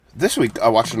This week, I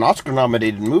watched an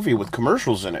Oscar-nominated movie with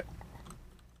commercials in it.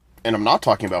 And I'm not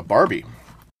talking about Barbie.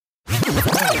 Another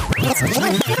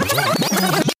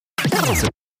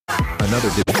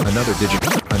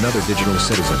digital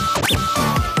citizen.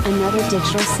 Another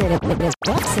digital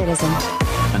citizen.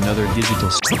 Another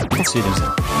digital citizen.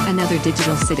 Another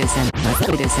digital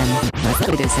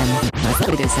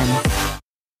citizen.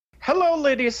 Hello,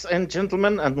 ladies and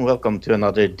gentlemen, and welcome to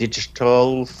another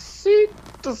digital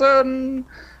citizen.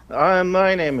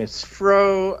 My name is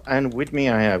Fro, and with me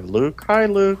I have Luke. Hi,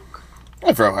 Luke.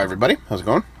 Hi, Fro. Hi, everybody. How's it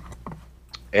going?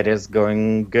 It is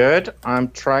going good. I'm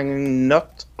trying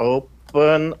not to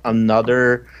open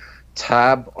another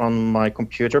tab on my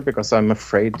computer because I'm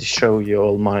afraid to show you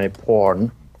all my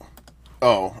porn.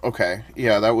 Oh, okay.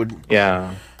 Yeah, that would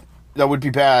be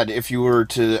bad if you were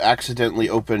to accidentally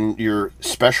open your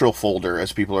special folder,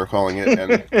 as people are calling it,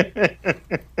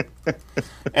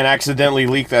 and accidentally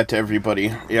leak that to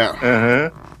everybody. Yeah. Uh-huh.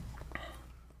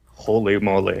 Holy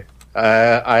moly.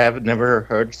 I have never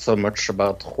heard so much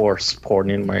about horse porn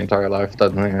in my entire life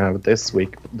than I have this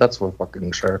week. That's for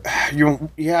fucking sure.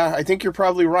 Yeah, I think you're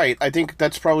probably right. I think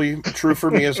that's probably true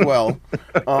for me as well.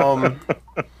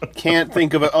 Can't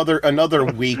think of another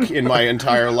week in my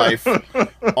entire life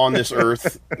on this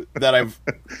earth that I've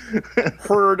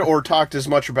heard or talked as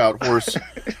much about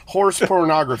horse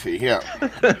pornography. Yeah.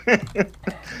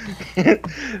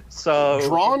 So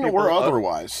drawn or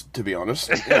otherwise, to be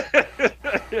honest. Yeah.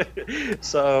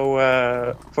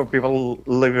 So, for people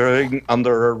living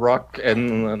under a rock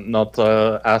and not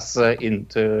as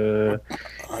into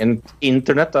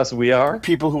internet as we are,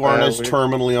 people who aren't as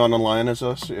terminally on the line as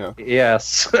us, yeah.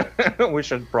 Yes, we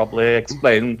should probably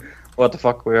explain what the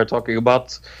fuck we are talking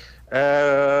about.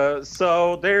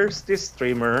 So there's this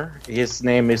streamer. His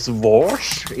name is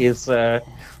Vorsh. He's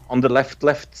on the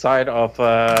left side of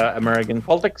American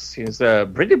politics. He's a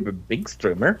pretty big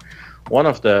streamer. One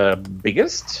of the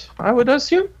biggest, I would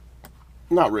assume.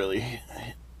 Not really.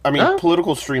 I mean,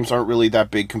 political streams aren't really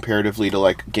that big comparatively to,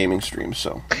 like, gaming streams,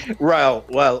 so...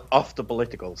 Well, of the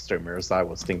political streamers, I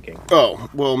was thinking. Oh,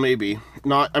 well, maybe.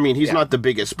 Not. I mean, he's not the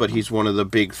biggest, but he's one of the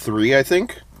big three, I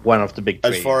think. One of the big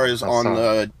three. As far as on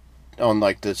the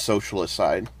socialist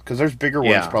side. Because there's bigger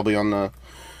ones probably on the...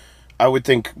 I would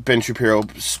think Ben Shapiro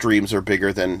streams are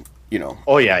bigger than, you know...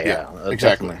 Oh, yeah,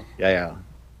 exactly. Definitely. Yeah.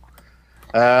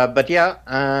 But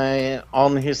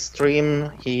on his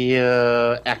stream, he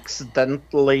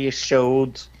accidentally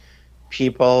showed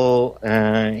people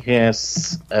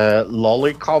his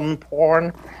lolicon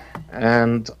porn,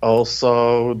 and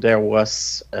also there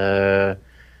was a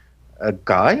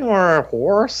guy or a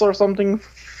horse or something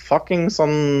fucking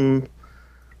some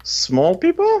small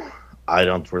people? I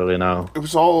don't really know. It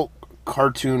was all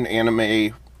cartoon,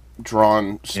 anime,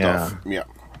 drawn stuff. Yeah.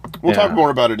 We'll talk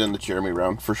more about it in the Jeremy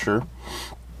round, for sure.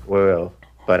 We will.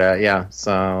 But,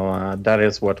 so that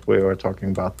is what we were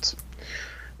talking about.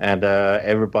 And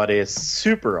everybody is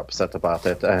super upset about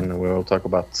it, and we will talk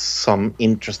about some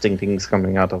interesting things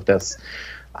coming out of this.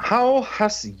 How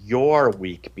has your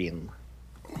week been?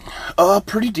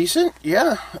 Pretty decent,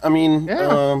 yeah. I mean,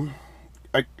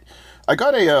 I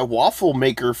got a waffle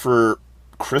maker for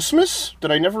Christmas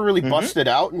that I never really busted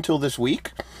out until this week.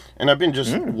 And I've been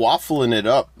just waffling it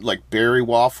up, like berry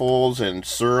waffles and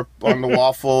syrup on the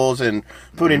waffles and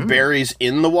putting berries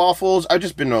in the waffles. I've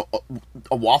just been a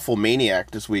waffle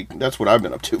maniac this week. That's what I've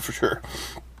been up to, for sure.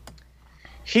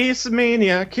 He's a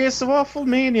maniac. He's a waffle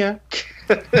maniac.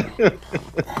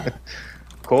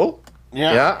 Cool.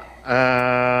 Yeah.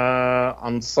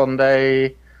 On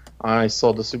Sunday, I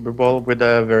saw the Super Bowl with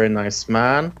a very nice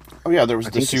man. Oh, yeah, there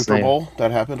was the Super Bowl. That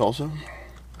happened also.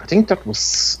 I think that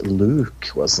was Luke,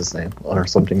 was his name, or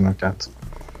something like that.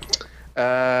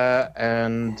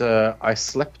 And I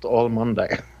slept all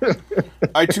Monday.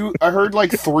 I heard like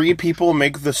 3 people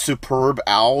make the superb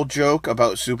owl joke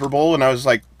about Super Bowl, and I was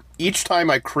like, each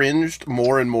time I cringed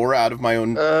more and more out of my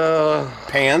own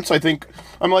pants.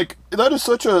 I'm like, that is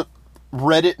such a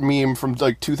Reddit meme from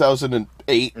like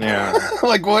 2008. Yeah.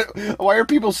 Like, what? Why are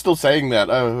people still saying that?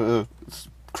 It's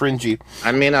cringy.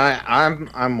 I mean,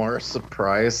 I'm more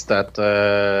surprised that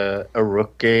a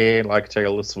rookie like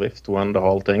Taylor Swift won the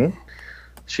whole thing.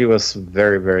 She was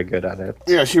very, very good at it.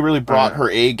 Yeah, she really brought her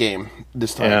A game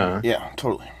this time. Yeah,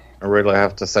 totally. I really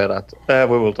have to say that.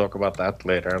 We will talk about that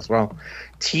later as well.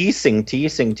 Teasing.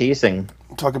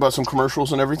 Talk about some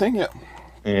commercials and everything,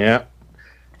 Yeah.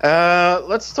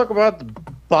 Let's talk about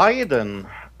Biden.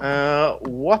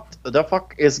 What the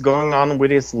fuck is going on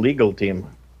with his legal team?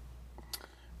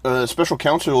 Special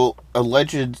counsel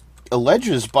alleges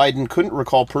Biden couldn't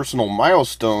recall personal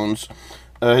milestones.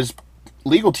 His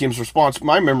legal team's response,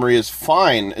 "My memory is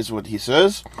fine," is what he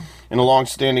says. And the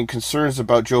long-standing concerns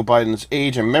about Joe Biden's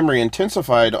age and memory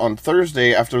intensified on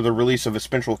Thursday after the release of a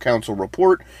special counsel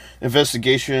report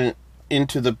investigation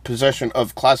into the possession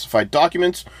of classified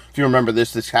documents. If you remember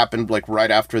this happened like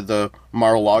right after the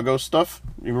Mar-a-Lago stuff.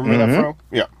 You remember that, Fro?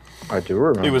 Yeah. I do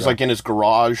remember. It was like in his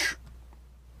garage.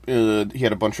 He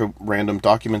had a bunch of random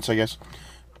documents, I guess.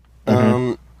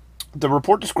 The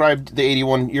report described the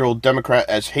 81-year-old Democrat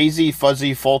as hazy,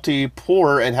 fuzzy, faulty,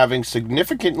 poor, and having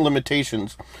significant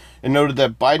limitations, and noted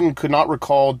that Biden could not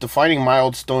recall defining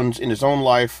milestones in his own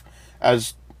life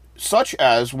such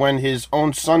as when his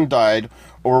own son died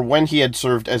or when he had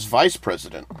served as vice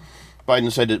president.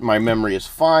 Biden said that my memory is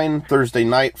fine Thursday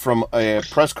night from a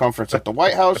press conference at the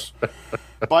White House.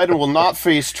 Biden will not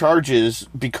face charges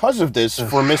because of this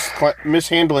for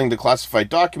mishandling the classified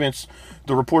documents.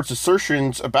 The report's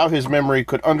assertions about his memory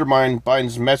could undermine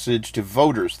Biden's message to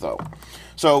voters, though.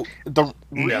 So the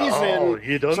reason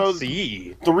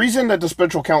that the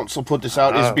special counsel put this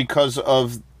out is because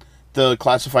of the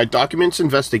classified documents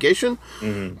investigation.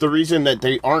 The reason that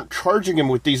they aren't charging him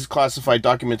with these classified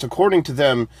documents, according to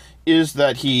them, is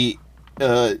that he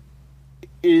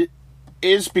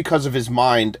is because of his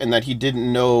mind, and that he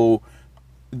didn't know,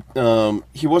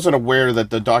 he wasn't aware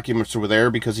that the documents were there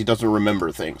because he doesn't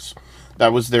remember things.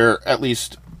 That was at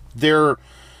least their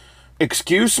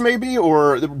excuse, maybe,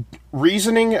 or the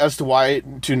reasoning as to why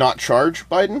to not charge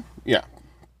Biden. Yeah.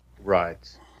 Right.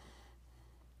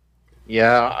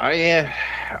 Yeah,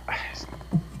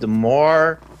 the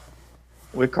more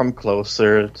we come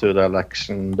closer to the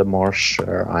election, the more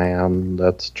sure I am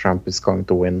that Trump is going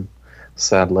to win,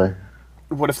 sadly.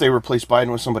 What if they replace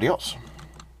Biden with somebody else?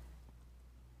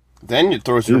 Then it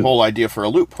throws your whole idea for a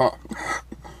loop, huh?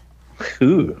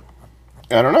 Who?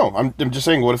 I don't know. I'm just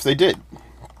saying, what if they did?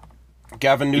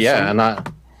 Gavin Newsom? Yeah,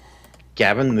 and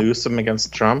Gavin Newsom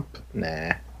against Trump?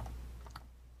 Nah.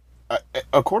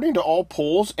 According to all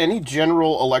polls, any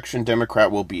general election Democrat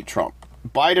will beat Trump.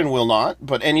 Biden will not,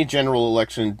 but any general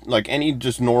election, like any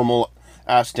just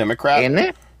normal-ass Democrat... In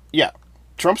it? Yeah.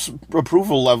 Trump's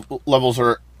approval levels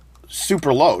are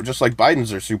super low, just like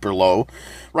Biden's are super low.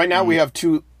 Right now, we have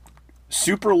two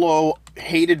super low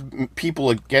hated people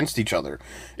against each other.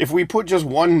 If we put just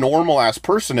one normal-ass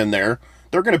person in there,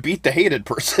 they're going to beat the hated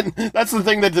person. That's the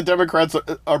thing that the Democrats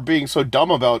are being so dumb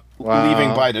about leaving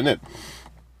Biden in.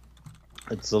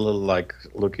 It's a little like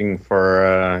looking for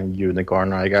a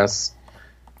unicorn, I guess.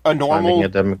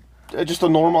 Just a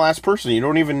normal-ass person. You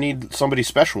don't even need somebody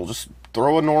special. Just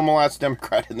throw a normal-ass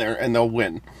Democrat in there and they'll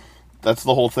win. That's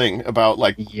the whole thing about,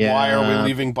 like, why are we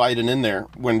leaving Biden in there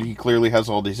when he clearly has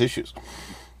all these issues?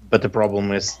 But the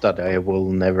problem is that I will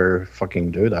never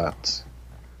fucking do that.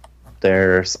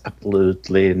 There's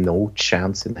absolutely no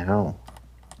chance in hell.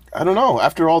 I don't know.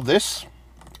 After all this,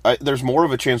 there's more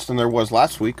of a chance than there was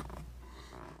last week.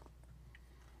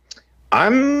 I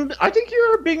think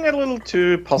you're being a little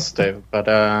too positive, but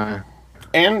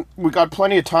And we got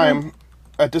plenty of time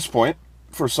at this point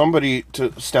for somebody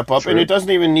to step up. True. And it doesn't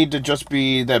even need to just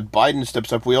be that Biden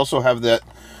steps up. We also have that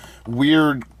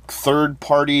weird third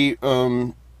party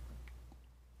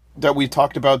that we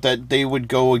talked about, that they would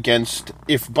go against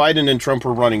if Biden and Trump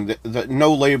were running, the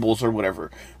no labels or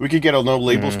whatever. We could get a no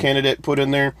labels candidate put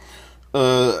in there.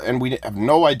 And we have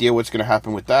no idea what's going to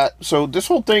happen with that. So this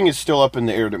whole thing is still up in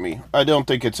the air to me. I don't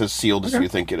think it's as sealed as you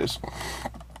think it is.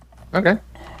 Okay.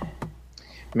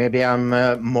 Maybe I'm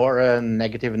more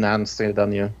negative Nancy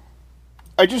than you.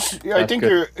 I think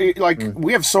good. You're like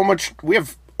we have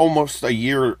almost a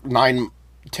year,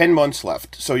 10 months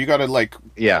left. So you got to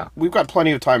we've got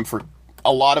plenty of time for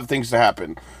a lot of things to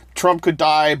happen. Trump could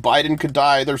die, Biden could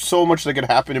die. There's so much that could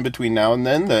happen in between now and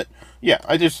then that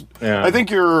I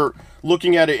think you're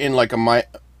looking at it in like a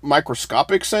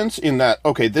microscopic sense, in that,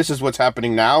 okay, this is what's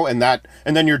happening now, and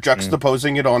then you're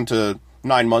juxtaposing it onto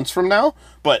 9 months from now,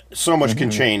 but so much can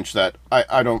change that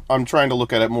I'm trying to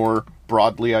look at it more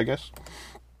broadly, I guess.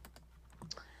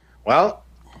 Well,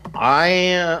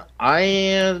 I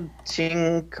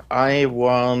think I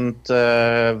want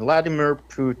Vladimir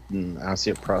Putin as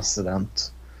your president.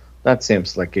 That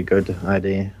seems like a good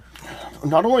idea.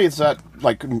 Not only is that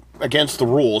like against the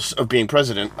rules of being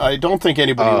president, I don't think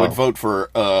anybody would vote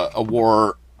for a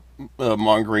war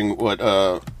mongering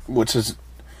what's his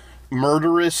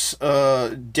murderous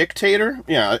dictator.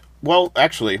 Yeah, well,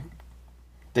 actually,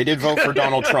 they did vote for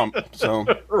Donald Trump. So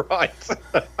right,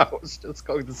 I was just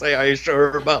going to say, are you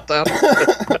sure about that?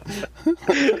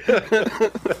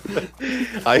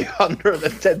 I'm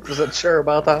 110% sure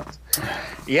about that.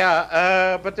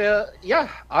 Yeah, but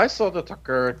I saw the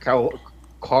Tucker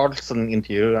Carlson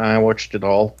interview. I watched it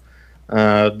all.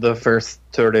 The first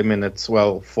 30 minutes,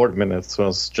 40 minutes,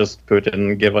 was just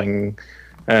Putin giving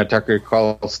Tucker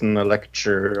Carlson a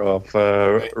lecture of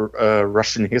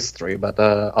Russian history. But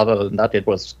other than that, it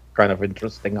was kind of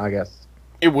interesting, I guess.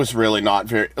 It was really not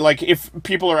very... Like, if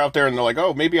people are out there and they're like,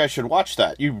 oh, maybe I should watch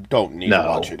that, you don't need to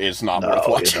watch it. It's not worth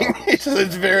watching. It's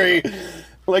very...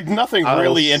 Like, nothing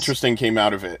really interesting came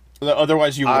out of it.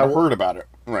 Otherwise, you would have heard about it.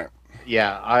 Right.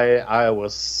 Yeah, I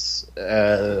was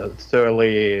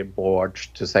thoroughly bored,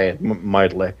 to say it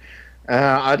mildly.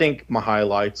 I think my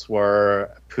highlights were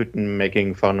Putin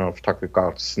making fun of Tucker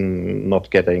Carlson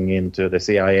not getting into the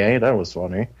CIA. That was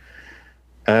funny.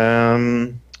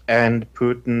 And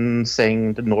Putin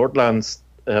saying the Nordland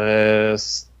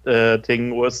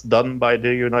thing was done by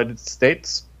the United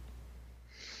States.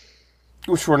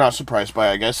 Which we're not surprised by,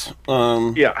 I guess.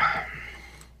 Yeah.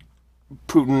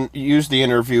 Putin used the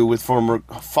interview with former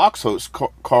Fox host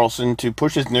Carlson to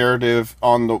push his narrative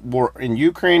on the war in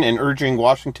Ukraine and urging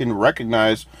Washington to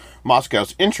recognize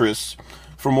Moscow's interests.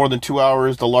 For more than 2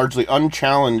 hours, the largely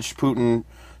unchallenged Putin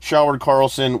showered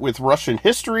Carlson with Russian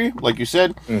history, like you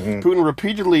said. Mm-hmm.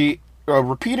 Putin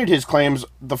repeated his claims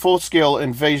the full-scale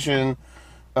invasion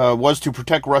was to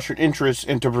protect Russian interests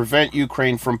and to prevent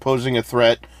Ukraine from posing a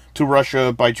threat to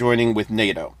Russia by joining with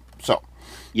NATO. So,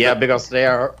 yeah, because they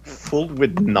are full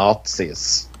with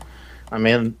Nazis. I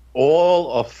mean,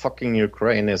 all of fucking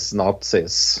Ukraine is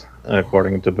Nazis,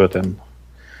 according to Putin.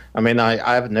 I mean,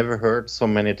 I've never heard so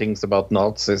many things about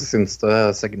Nazis since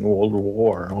the Second World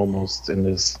War, almost, in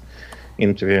this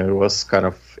interview. It was kind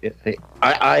of...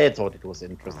 I thought it was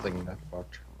interesting, that part.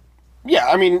 Yeah,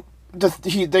 I mean,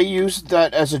 they used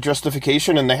that as a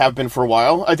justification, and they have been for a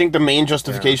while. I think the main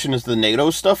justification is the NATO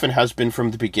stuff, and has been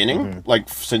from the beginning, like,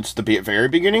 since the very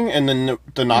beginning, and then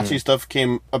the Nazi stuff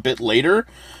came a bit later.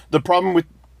 The problem with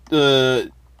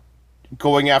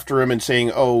going after him and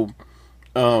saying,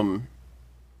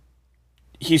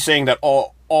 he's saying that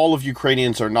all of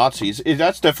Ukrainians are Nazis.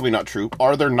 That's definitely not true.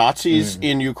 Are there Nazis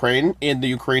in Ukraine, in the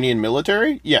Ukrainian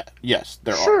military? Yeah, yes,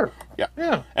 there are.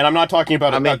 Yeah. And I'm not talking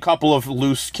about a couple of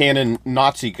loose cannon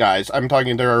Nazi guys. I'm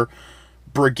talking there are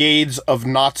brigades of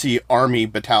Nazi army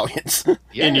battalions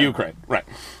in Ukraine. Right.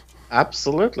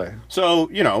 Absolutely. So,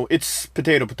 it's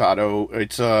potato.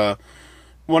 It's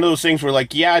one of those things where,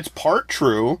 like, yeah, it's part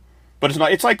true, but it's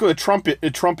not. It's like a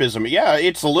Trumpism. Yeah,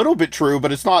 it's a little bit true,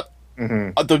 but it's not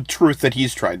the truth that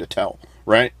he's trying to tell,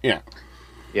 right? Yeah.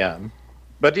 Yeah.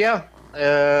 But yeah,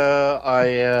 I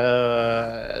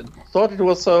thought it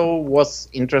was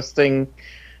interesting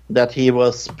that he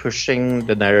was pushing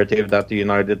the narrative that the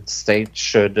United States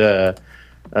should have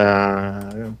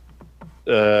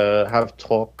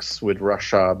talks with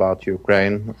Russia about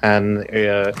Ukraine. And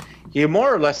he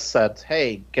more or less said,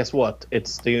 hey, guess what?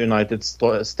 It's the United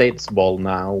States ball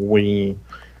now.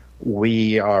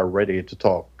 We are ready to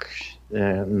talk.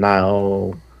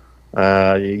 Now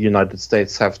United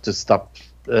States have to stop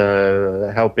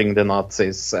helping the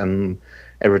Nazis and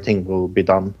everything will be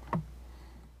done.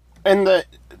 And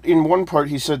in one part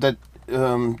he said that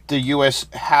the U.S.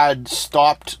 had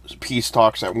stopped peace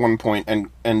talks at one point and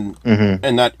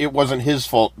that it wasn't his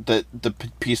fault that the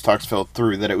peace talks fell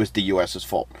through, that it was the U.S.'s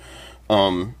fault.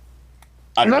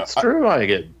 That's true, I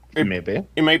get. Maybe.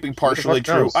 It might be partially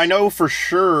true. I know for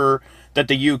sure that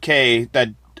the UK, that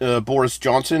Boris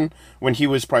Johnson, when he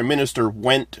was Prime Minister,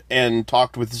 went and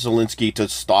talked with Zelensky to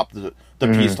stop the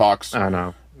peace talks. I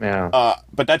know, yeah.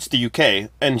 But that's the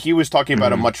UK, and he was talking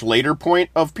about a much later point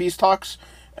of peace talks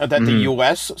that the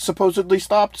US supposedly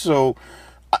stopped. So,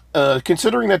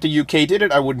 considering that the UK did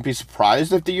it, I wouldn't be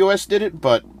surprised if the US did it,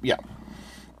 but yeah.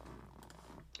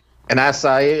 And as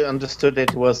I understood,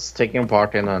 it was taking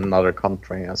part in another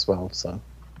country as well, so...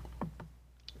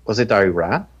 Was it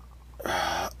Iran?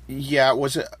 Yeah,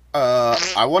 was it...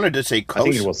 I wanted to say I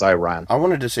think it was Iran. I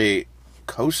wanted to say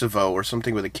Kosovo or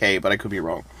something with a K, but I could be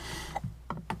wrong.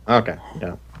 Okay,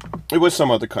 yeah. It was some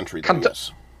other country, though,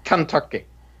 yes. Kentucky.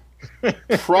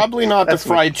 Probably not the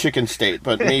fried chicken state,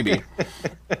 but maybe.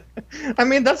 I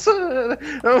mean, that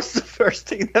was the first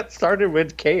thing that started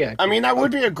with K. I mean, that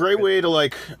would be a great way to,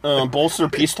 bolster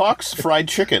peace talks. Fried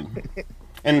chicken.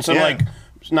 And some,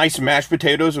 nice mashed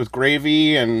potatoes with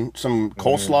gravy and some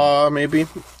coleslaw, maybe.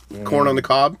 Corn on the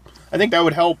cob. I think that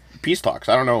would help peace talks.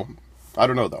 I don't know,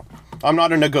 though. I'm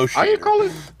not a negotiator.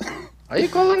 Are you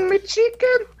calling me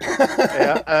chicken?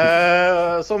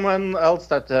 Yeah. Someone else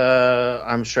that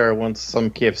I'm sure wants some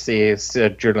KFC is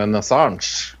Julian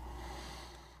Assange.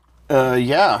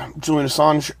 Yeah, Julian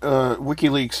Assange,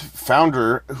 WikiLeaks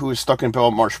founder, who is stuck in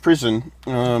Belmarsh prison.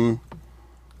 An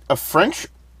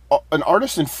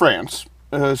artist in France,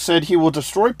 said he will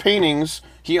destroy paintings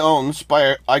he owns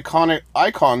by iconic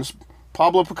icons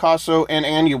Pablo Picasso and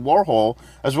Andy Warhol,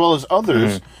 as well as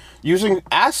others, using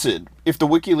acid if the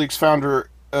WikiLeaks founder,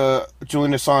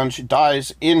 Julian Assange,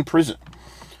 dies in prison.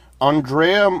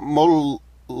 Andrea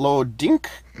Molodink?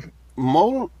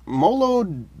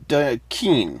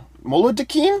 Molodekine?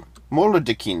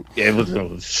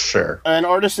 Yeah, sure. An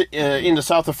artist in the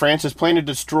south of France is planning to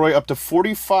destroy up to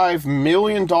 $45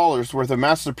 million worth of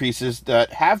masterpieces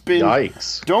that have been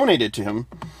donated to him.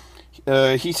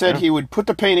 He said he would put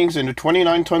the paintings in a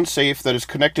 29-ton safe that is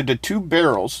connected to 2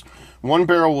 barrels. One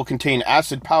barrel will contain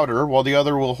acid powder, while the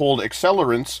other will hold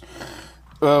accelerants.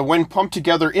 When pumped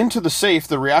together into the safe,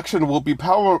 the reaction will be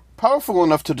powerful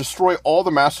enough to destroy all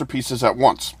the masterpieces at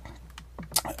once.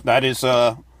 That is,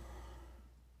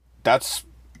 that's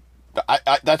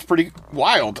pretty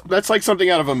wild. That's like something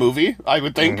out of a movie, I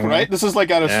would think, right? This is like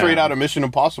straight out of Mission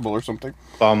Impossible or something.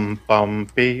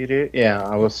 Yeah,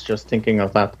 I was just thinking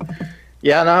of that.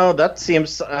 Yeah, no, that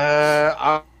seems.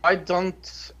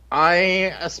 I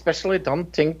especially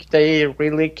don't think they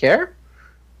really care.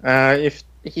 If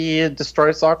he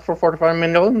destroys Ark for 45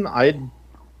 million, I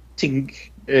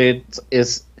think it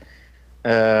is.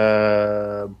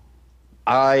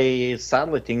 I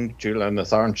sadly think Julian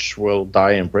Assange will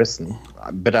die in prison.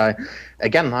 But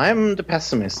I'm the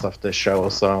pessimist of this show,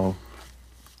 so.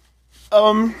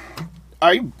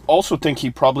 I also think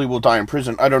he probably will die in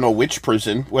prison. I don't know which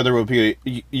prison, whether it will be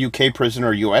a UK prison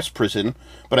or US prison,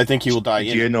 but I think he will die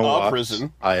in a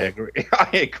prison. I agree.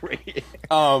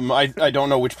 I don't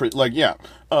know which prison.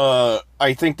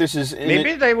 I think this is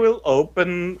maybe they will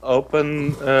open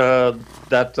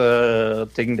that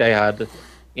thing they had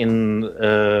in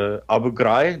Abu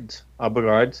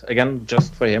Ghraib again,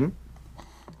 just for him.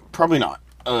 Probably not.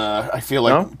 I feel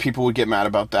like people would get mad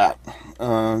about that.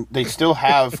 They still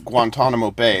have Guantanamo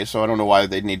Bay, so I don't know why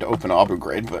they'd need to open Abu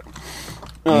Ghraib, but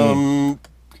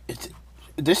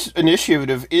this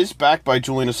initiative is backed by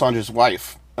Julian Assange's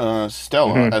wife,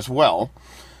 Stella, as well.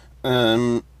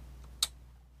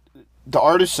 The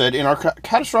artist said, in our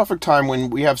catastrophic time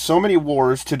when we have so many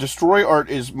wars, to destroy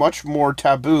art is much more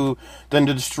taboo than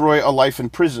to destroy a life in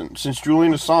prison. Since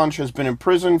Julian Assange has been in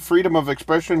prison, freedom of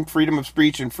expression, freedom of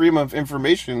speech, and freedom of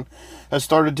information has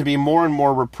started to be more and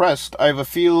more repressed. I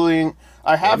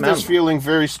have this feeling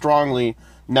very strongly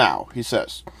now, he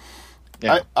says.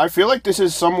 Yeah. I feel like this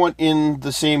is somewhat in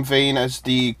the same vein as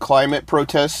the climate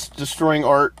protests destroying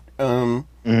art, in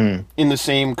the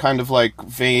same kind of like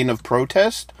vein of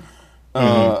protest.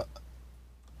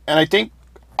 And I think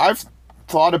I've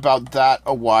thought about that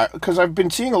a while, because I've been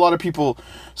seeing a lot of people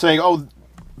saying, oh,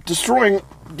 destroying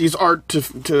these art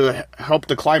to help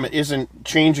the climate isn't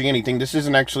changing anything. This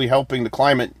isn't actually helping the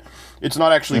climate. It's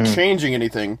not actually changing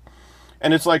anything.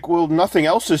 And it's like, well, nothing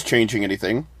else is changing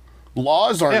anything.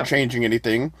 Laws aren't changing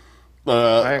anything.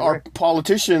 Our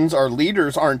politicians, our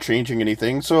leaders aren't changing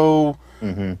anything. So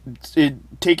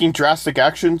taking drastic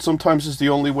action sometimes is the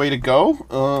only way to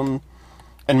go.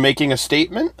 And making a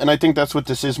statement, and I think that's what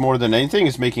this is more than anything,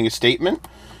 is making a statement.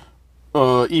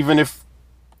 Even if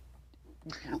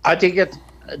I think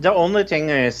the only thing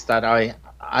is that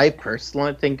I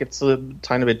personally think it's a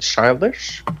tiny bit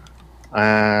childish,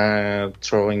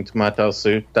 throwing tomato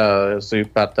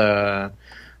soup at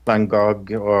Van Gogh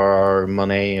or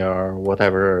Monet or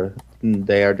whatever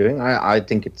they are doing. I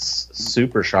think it's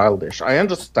super childish. I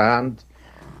understand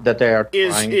that they are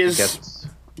trying to get.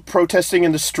 Protesting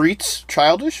in the streets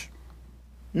childish?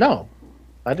 No,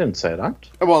 I didn't say that.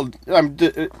 Well,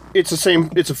 it's the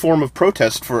same. It's a form of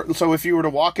protest so if you were to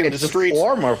walk in the street,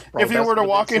 if you were to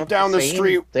walk down the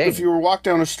street, if you were to walk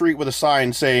down the street with a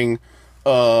sign saying,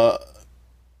 I'm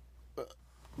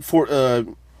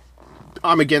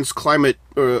against climate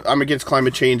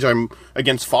change, I'm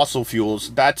against fossil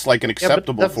fuels, that's like an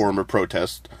acceptable form of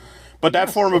protest. But that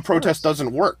form of protest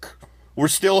doesn't work. We're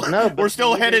still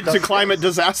headed to climate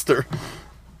disaster.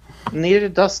 Neither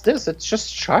does this. It's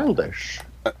just childish.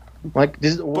 Like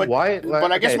this. Why? But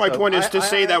I guess my point is to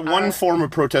say that one form of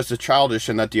protest is childish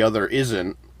and that the other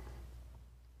isn't.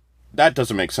 That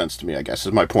doesn't make sense to me, I guess,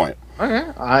 is my point. Okay.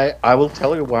 I will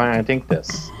tell you why I think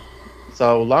this.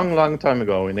 So long time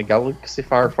ago, in a galaxy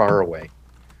far, far away,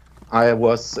 I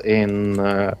was in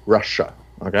Russia.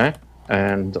 Okay,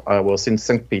 and I was in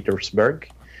St. Petersburg.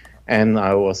 And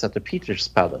I was at the Peter's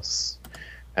Palace.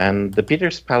 And the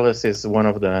Peter's Palace is one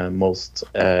of the most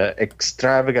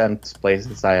extravagant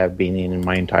places I have been in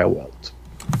my entire world.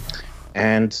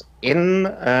 And in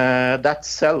that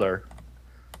cellar,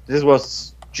 this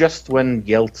was just when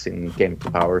Yeltsin came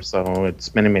to power, so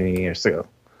it's many, many years ago.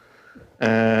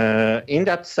 In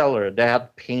that cellar, they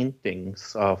had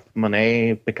paintings of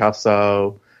Monet,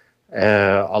 Picasso,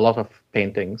 a lot of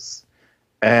paintings,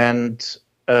 and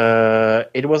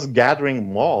it was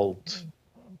gathering mold.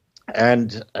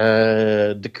 And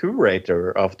the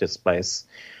curator of this place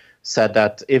said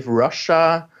that if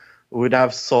Russia would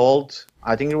have sold,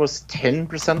 I think it was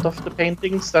 10% of the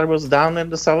paintings that was down in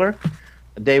the cellar,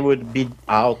 they would be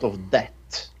out of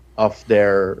debt of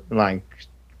their, like,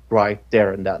 right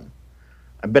there and then.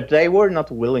 But they were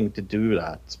not willing to do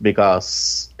that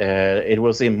because it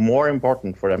was more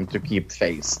important for them to keep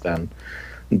face than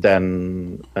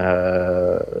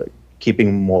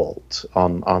keeping mold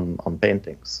on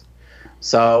paintings.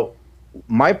 So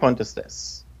my point is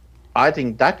this. I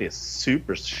think that is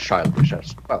super childish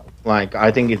as well. Like, I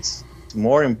think it's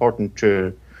more important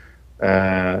to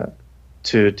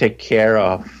take care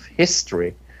of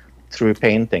history through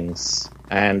paintings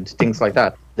and things like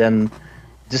that than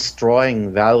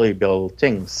destroying valuable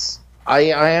things.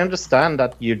 I understand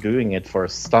that you're doing it for a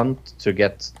stunt to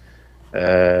get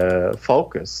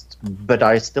focused, but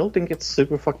I still think it's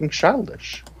super fucking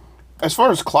childish. As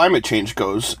far as climate change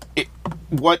goes,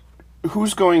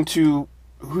 who's going to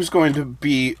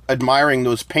be admiring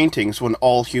those paintings when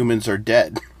all humans are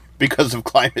dead because of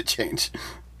climate change?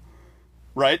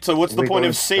 Right? So what's the point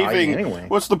of saving anyway?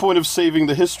 What's the point of saving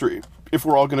the history if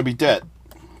we're all going to be dead?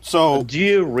 So do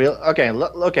you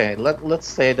let's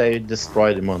say they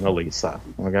destroy the Mona Lisa,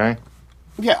 okay?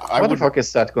 Yeah, what the fuck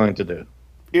is that going to do?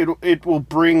 It will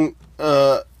bring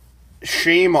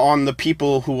shame on the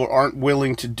people who aren't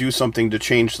willing to do something to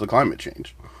change the climate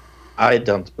change. I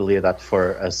don't believe that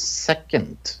for a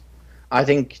second. I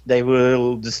think they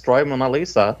will destroy Mona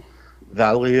Lisa.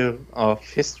 Value of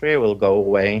history will go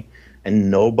away,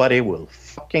 and nobody will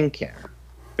fucking care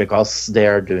because they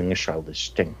are doing a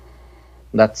childish thing.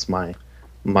 That's my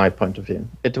point of view.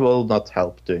 It will not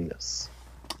help doing this.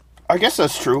 I guess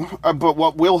that's true, but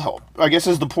what will help, I guess,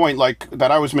 is the point like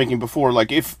that I was making before.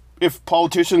 Like, if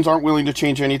politicians aren't willing to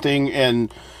change anything,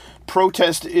 and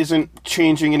protest isn't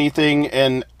changing anything,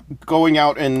 and going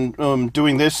out and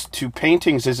doing this to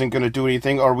paintings isn't going to do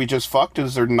anything, are we just fucked?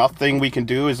 Is there nothing we can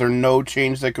do? Is there no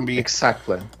change that can be...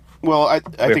 Exactly. Well, I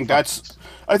think fucked.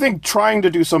 I think trying to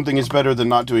do something is better than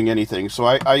not doing anything,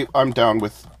 so I'm down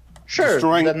with... Sure.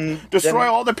 Destroy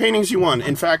all the paintings you want.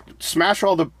 In fact, smash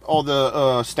all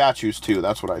the statues too.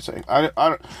 That's what I say.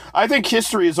 I think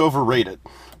history is overrated.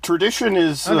 Tradition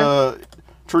is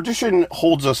tradition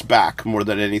holds us back more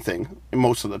than anything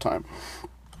most of the time.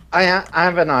 I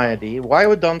have an idea.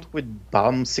 Why don't we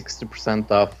bomb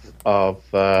 60% of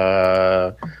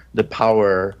the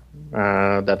power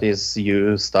that is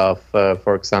used of,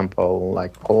 for example,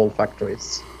 like coal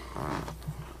factories?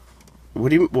 What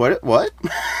do you what? What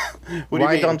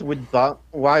why do you mean?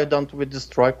 Why don't we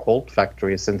destroy coal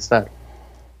factories instead?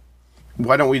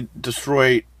 Why don't we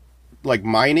destroy like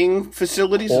mining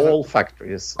facilities? Coal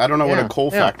factories. I don't know what a coal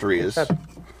factory is.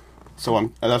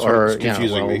 So that's what's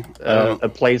confusing me. A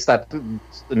place that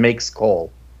makes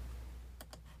coal.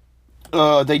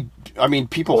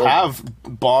 People have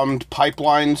bombed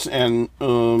pipelines and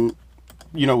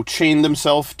chained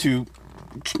themselves to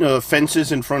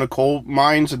fences in front of coal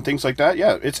mines and things like that.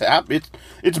 Yeah,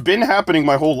 it's been happening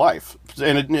my whole life,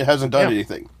 and it hasn't done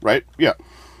anything, right? Yeah.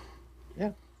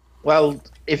 Yeah. Well,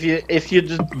 if you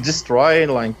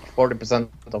destroy like 40%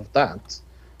 of that,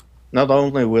 not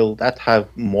only will that have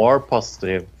more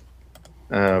positive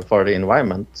for the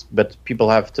environment, but people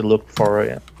have to look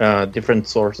for different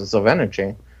sources of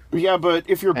energy. Yeah, but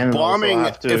if you're bombing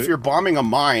a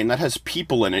mine that has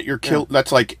people in it,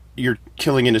 that's like you're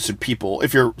killing innocent people.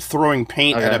 If you're throwing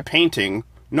paint at a painting,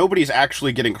 nobody's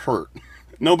actually getting hurt.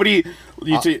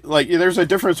 There's a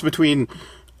difference between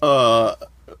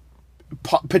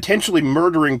potentially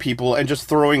murdering people and just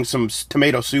throwing some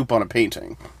tomato soup on a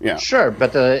painting. Yeah, sure,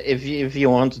 but if you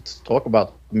wanted to talk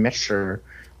about measure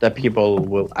that people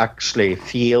will actually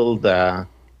feel the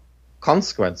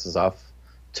consequences of,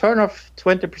 turn off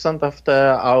 20% of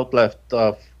the outlet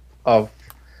of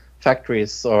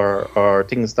factories or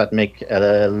things that make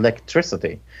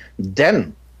electricity.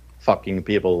 Then fucking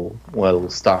people will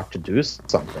start to do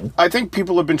something. I think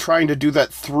people have been trying to do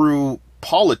that through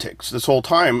politics this whole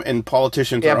time, and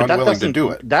politicians are unwilling to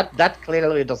do it. That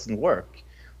clearly doesn't work.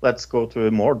 Let's go to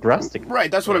a more drastic...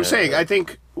 Right, that's what I'm saying. I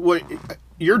think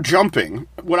you're jumping.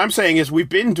 What I'm saying is we've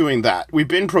been doing that. We've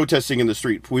been protesting in the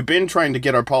street. We've been trying to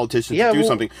get our politicians to do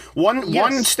something.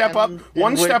 One step up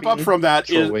from that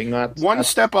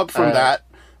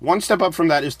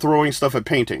is throwing stuff at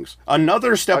paintings.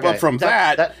 Another step up from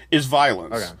that is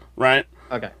violence. Okay. Right?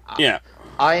 Okay. Yeah.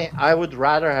 I would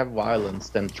rather have violence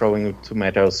than throwing a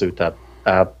tomato soup at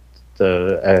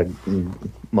the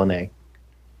Monet.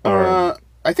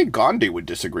 I I think Gandhi would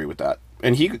disagree with that.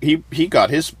 And he got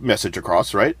his message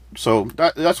across, right? So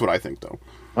that's what I think, though.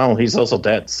 Well, he's also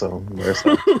dead, so there's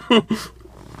that.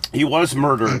 He was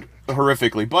murdered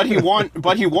horrifically, but he won.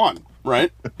 But he won,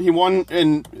 right? He won,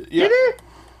 and yeah, Did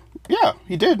yeah,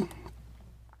 he did. he?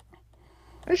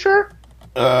 Are you sure?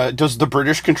 Does the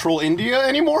British control India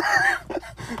anymore?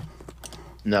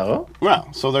 No.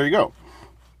 Well, so there you go.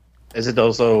 Is it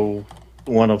also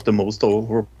one of the most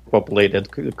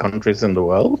overpopulated countries in the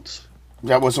world?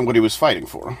 That wasn't what he was fighting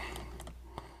for.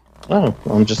 Oh,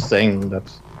 I'm just saying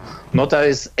that. Not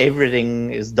as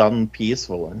everything is done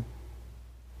peacefully.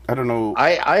 I don't know.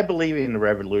 I believe in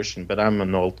revolution, but I'm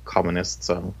an old communist,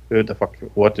 so who the fuck?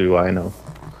 What do I know?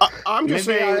 I'm just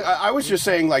Maybe saying. I was just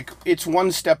saying, like, it's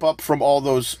one step up from all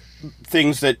those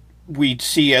things that we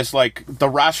see as like the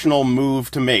rational move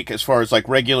to make, as far as like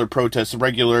regular protests,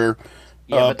 regular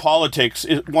politics.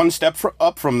 One step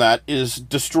up from that is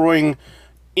destroying,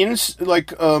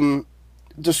 destroying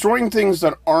things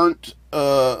that aren't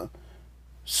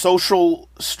social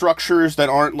structures, that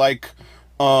aren't like,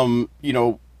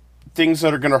 things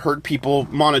that are going to hurt people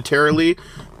monetarily.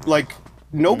 Like,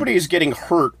 nobody is getting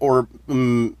hurt or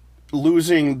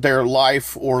losing their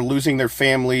life or losing their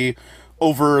family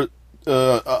over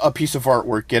a piece of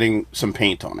artwork getting some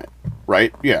paint on it,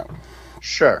 right? Yeah.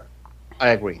 Sure, I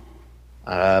agree.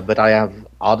 But I have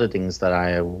other things that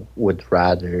I would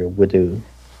rather do.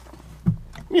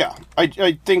 Yeah,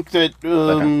 I think that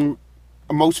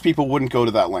most people wouldn't go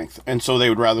to that length, and so they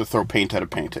would rather throw paint at a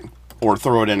painting or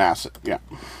throw it in acid. Yeah.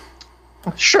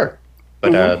 Sure,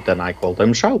 but then I call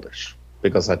them childish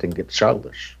because I think it's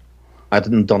childish. I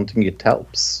don't think it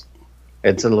helps.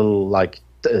 It's a little like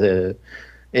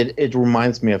it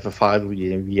reminds me of a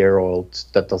 5-year-old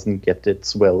that doesn't get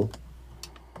its will.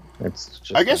 It's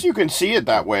just I guess you can see it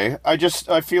that way. I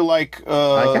feel like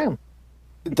I can.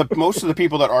 Most of the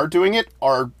people that are doing it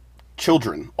are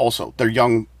children. Also, they're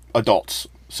young adults.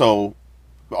 So,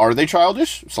 are they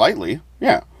childish? Slightly,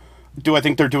 yeah. Do I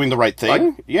think they're doing the right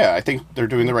thing? Yeah, I think they're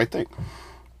doing the right thing.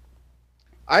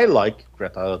 I like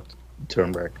Greta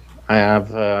Thunberg. I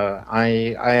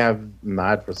have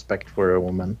mad respect for a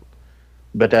woman,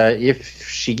 but if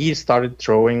she started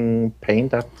throwing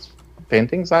paint at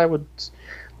paintings, I would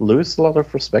lose a lot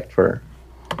of respect for her.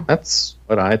 That's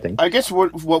what I think. I guess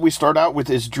what we start out with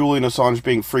is Julian Assange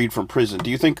being freed from prison. Do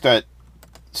you think that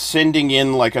sending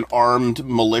in like an armed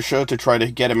militia to try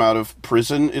to get him out of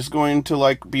prison is going to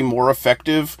like be more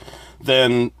effective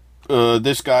than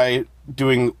this guy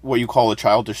doing what you call a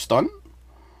childish stunt?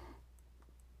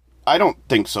 I don't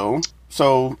think so.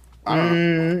 So I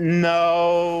don't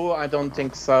know. No, I don't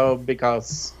think so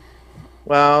because,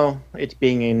 well, it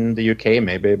being in the UK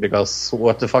maybe, because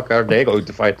what the fuck are they going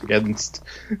to fight against?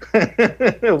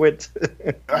 With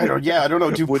I don't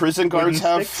know. Do prison guards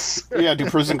have? Yeah, do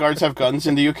prison guards have guns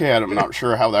in the UK? I'm not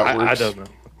sure how that works. I don't know.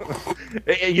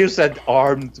 You said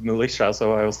armed militia,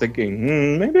 so I was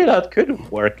thinking maybe that could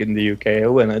work in the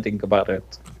UK when I think about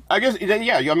it. I guess,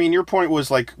 yeah. I mean, your point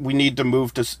was like we need to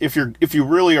move to. If you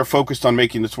really are focused on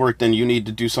making this work, then you need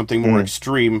to do something more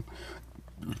extreme.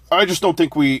 I just don't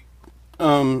think we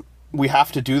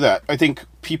have to do that. I think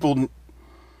people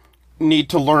need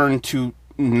to learn to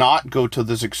not go to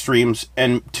those extremes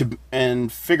and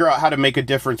figure out how to make a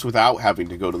difference without having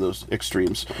to go to those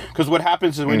extremes. Because what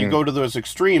happens is when you go to those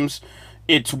extremes,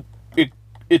 it's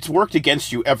worked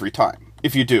against you every time.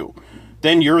 If you do,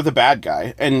 then you're the bad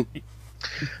guy, and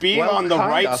being on the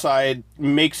right side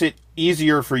makes it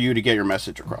easier for you to get your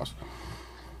message across.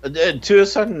 To a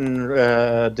certain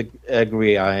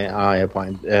degree, to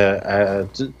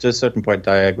a certain point,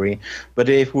 I agree. But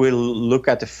if we look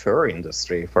at the fur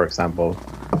industry, for example,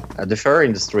 the fur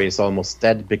industry is almost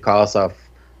dead because of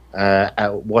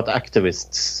what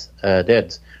activists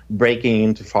did, breaking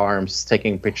into farms,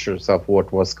 taking pictures of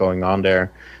what was going on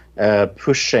there,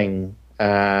 pushing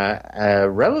a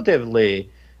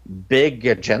relatively big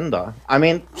agenda. I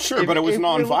mean, sure, but it was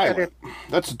non-violent.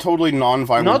 That's a totally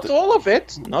non-violent. Not all of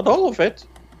it. Not all of it.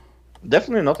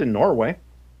 Definitely not in Norway.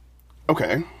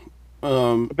 Okay.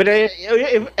 But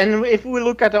if we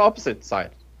look at the opposite side,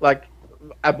 like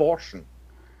abortion,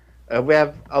 we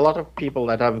have a lot of people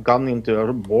that have gone into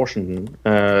abortion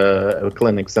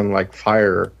clinics and like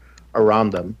fire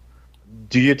around them.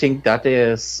 Do you think that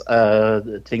is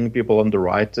the thing people on the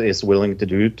right is willing to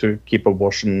do to keep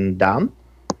abortion down?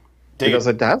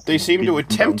 They seem to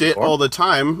attempt it all the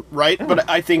time, right? Yeah. But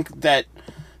I think that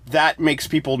makes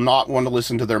people not want to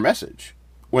listen to their message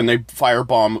when they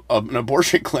firebomb an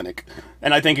abortion clinic.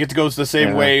 And I think it goes the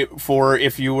same way for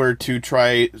if you were to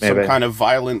try some kind of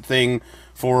violent thing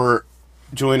for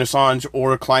Julian Assange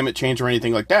or climate change or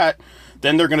anything like that,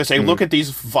 then they're going to say, look at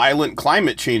these violent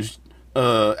climate change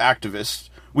activists.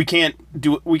 We can't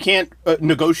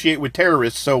negotiate with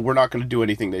terrorists, so we're not going to do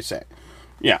anything they say.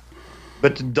 Yeah.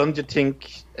 But don't you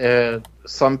think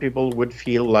some people would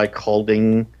feel like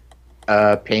holding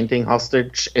a painting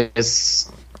hostage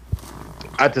is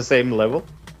at the same level?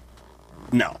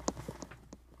 No.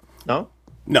 No?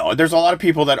 No, there's a lot of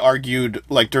people that argued,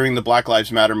 like during the Black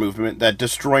Lives Matter movement, that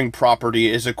destroying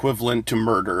property is equivalent to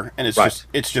murder, and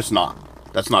it's just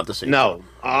not. That's not the same. No,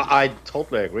 I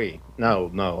totally agree.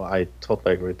 No, I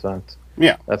totally agree with that.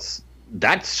 Yeah. That's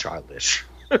childish.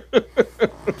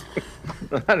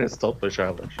 That is totally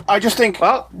childish. I just think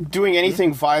doing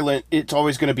anything violent, it's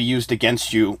always going to be used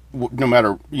against you, no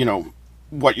matter,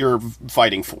 what you're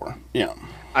fighting for. Yeah.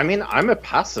 I mean, I'm a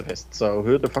pacifist, so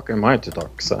who the fuck am I to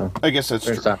talk? So I guess that's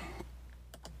true. That.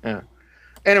 Yeah.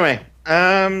 Anyway,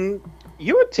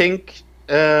 you would think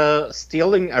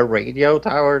stealing a radio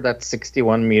tower that's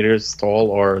 61 meters tall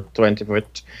or 20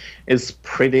 foot is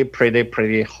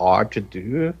pretty hard to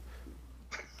do.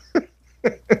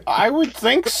 I would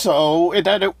think so.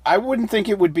 I wouldn't think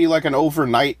it would be like an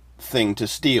overnight thing to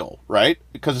steal, right?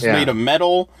 Because it's made of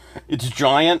metal. It's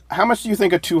giant. How much do you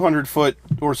think a 200 foot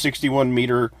or 61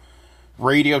 meter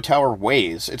radio tower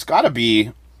weighs? It's got to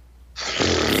be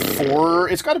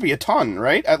it's got to be a ton,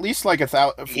 right? At least like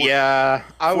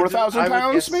 4,000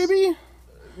 pounds, maybe?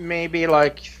 Maybe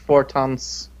like 4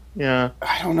 tons. Yeah.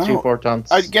 I don't know. 2-4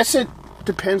 tons. I guess it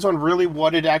depends on really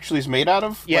what it actually is made out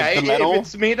of. Yeah, like the metal. If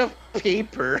it's made of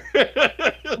paper.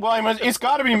 Well, I mean, it's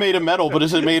got to be made of metal, but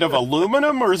is it made of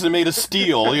aluminum or is it made of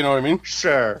steel? You know what I mean?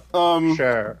 Sure.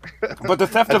 Sure. But the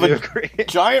theft of a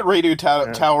giant radio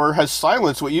tower has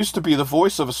silenced what used to be the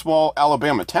voice of a small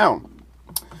Alabama town.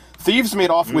 Thieves made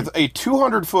off with a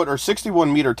 200-foot or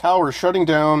 61-meter tower, shutting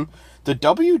down the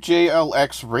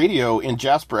WJLX radio in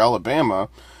Jasper, Alabama.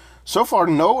 So far,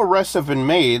 no arrests have been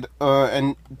made,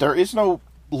 and there is no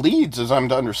leads, as I'm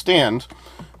to understand.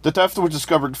 The theft was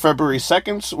discovered February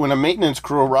 2nd when a maintenance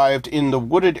crew arrived in the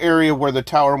wooded area where the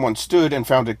tower once stood and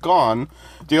found it gone.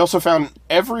 They also found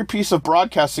every piece of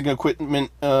broadcasting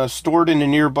equipment stored in a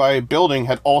nearby building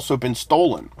had also been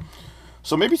stolen.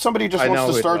 So maybe somebody just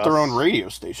wants to start their own radio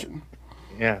station.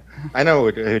 Yeah, I know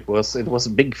it was. It was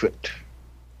Bigfoot.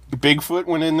 Bigfoot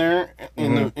went in there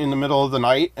in the middle of the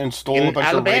night and stole a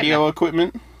bunch of radio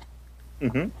equipment.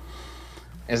 Mm-hmm.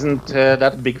 Isn't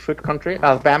that Bigfoot country,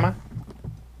 Alabama?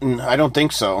 I don't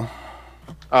think so.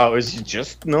 Oh, is he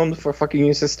just known for fucking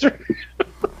your sister?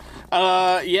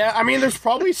 Yeah. I mean, there's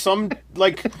probably some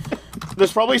type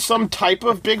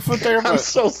of Bigfoot there. But... I'm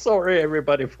so sorry,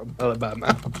 everybody from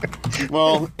Alabama.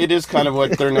 Well, it is kind of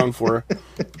what they're known for.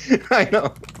 I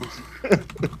know.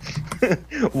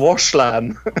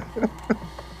 Washland.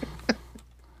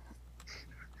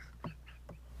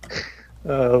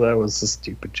 Oh, that was a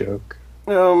stupid joke.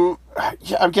 Yeah,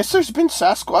 I guess there's been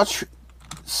Sasquatch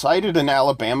sighted in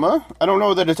Alabama. I don't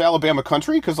know that it's Alabama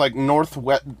country, because like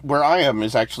northwest where I am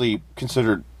is actually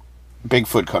considered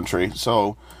Bigfoot country.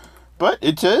 So, but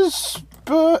it says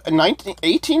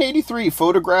 1883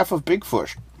 photograph of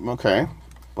Bigfoot. Okay,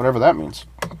 whatever that means.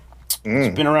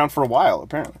 It's been around for a while,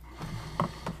 apparently.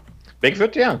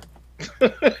 Bigfoot, yeah.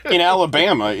 In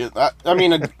Alabama, I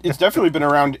mean, it's definitely been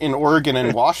around in Oregon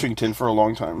and Washington for a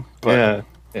long time. But,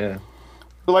 yeah.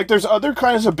 Like, there's other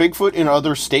kinds of Bigfoot in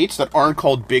other states that aren't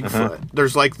called Bigfoot.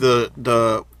 There's like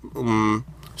the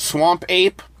swamp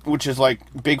ape, which is like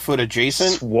Bigfoot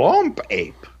adjacent. Swamp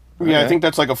ape. Yeah, I think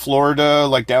that's like a Florida,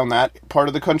 like down that part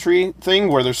of the country thing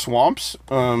where there's swamps,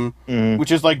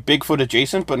 which is like Bigfoot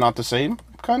adjacent, but not the same,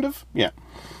 kind of. Yeah.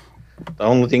 The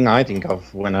only thing I think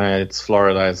of when it's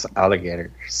Florida is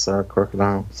alligators or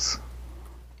crocodiles.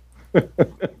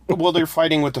 Well, they're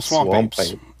fighting with the swamp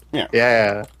apes. Ape.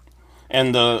 Yeah.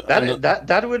 And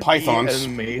that would pythons. Be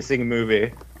an amazing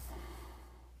movie.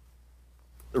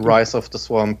 The Rise of the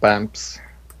Swamp Apes.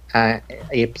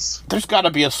 There's got to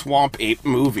be a swamp ape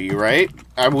movie, right?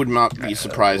 I would not be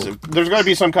surprised if there's got to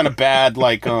be some kind of bad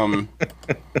like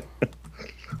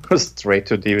straight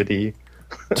to DVD.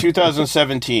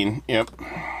 2017. Yep.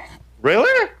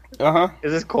 Really? Uh-huh.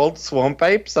 Is it called Swamp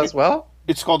Apes as well?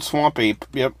 It's called Swamp Ape.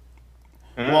 Yep.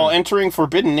 While entering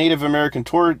forbidden Native American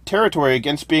territory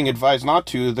against being advised not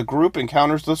to, the group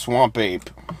encounters the swamp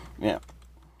ape. Yeah.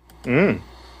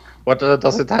 What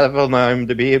does it have on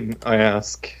IMDb, I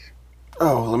ask?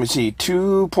 Oh, let me see.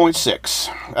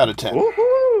 2.6 out of 10.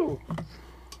 Woohoo!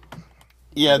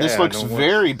 Yeah, this looks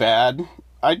very bad.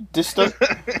 I just don't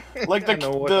like I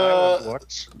know what I would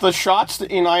watch. the shots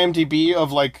in IMDb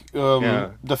of like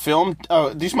the film.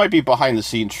 These might be behind the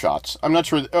scenes shots. I'm not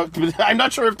sure. I'm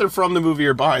not sure if they're from the movie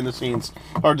or behind the scenes.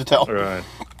 Hard to tell. Right.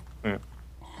 Yeah.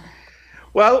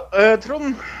 Well,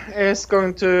 Trond is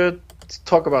going to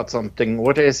talk about something.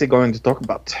 What is he going to talk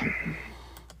about?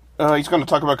 He's going to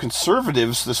talk about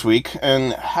conservatives this week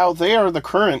and how they are the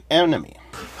current enemy.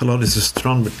 Hello, this is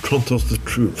Trond with Trond Tells the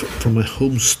Truth from my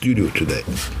home studio today.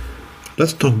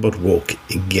 Let's talk about woke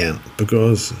again,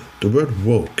 because the word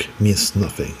woke means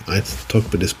nothing. I talked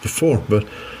about this before, but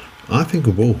I think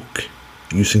woke,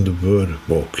 using the word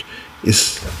woke,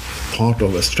 is part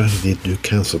of a strategy to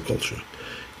cancel culture.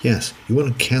 Yes, you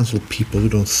want to cancel people who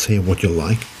don't say what you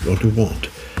like, what you want.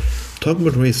 Talk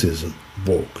about racism,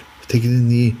 woke. Take it in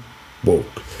the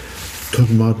woke. Talk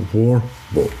about war,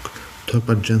 woke. Talk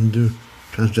about gender,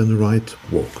 transgender rights,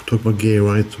 woke. Talk about gay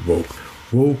rights, woke.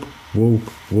 Woke, woke,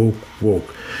 woke,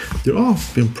 woke. There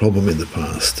have been problems in the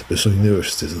past with some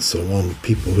universities and so on.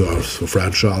 People who are so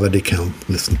fragile that they can't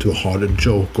listen to a harder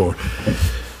joke or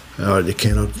they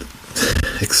cannot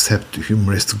accept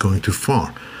humorists going too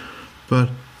far. But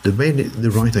the way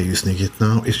the right are using it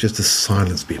now is just to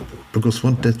silence people. Because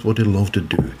that's what they love to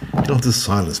do. They love to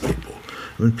silence people.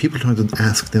 When people try to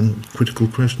ask them critical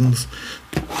questions,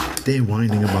 they're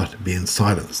whining about being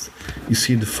silenced. You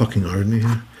see the fucking irony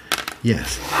here?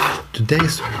 Yes,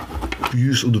 today's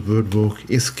use of the word woke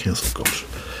is cancel culture.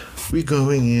 We're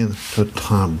going into a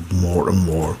time more and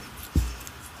more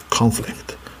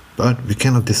conflict. But we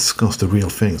cannot discuss the real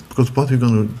things, because what we're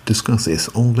going to discuss is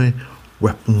only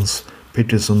weapons,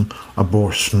 patriotism,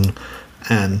 abortion,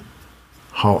 and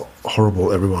how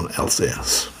horrible everyone else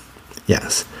is.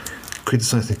 Yes,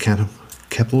 criticizing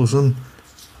capitalism,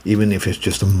 even if it's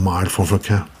just a mild form of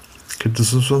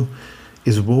criticism,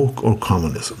 is woke or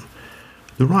communism.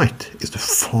 The right is the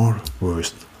far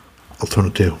worst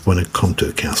alternative when it comes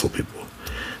to cancel people.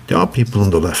 There are people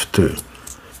on the left too,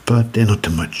 but they're not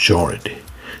the majority.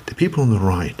 The people on the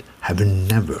right have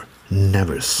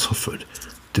never suffered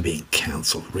to being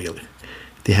cancelled, really.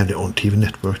 They have their own TV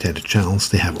network, they have the channels,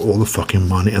 they have all the fucking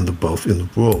money and the wealth in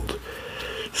the world.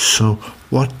 So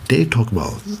what they talk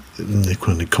about when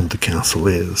they come to cancel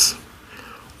is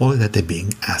only that they're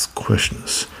being asked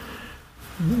questions.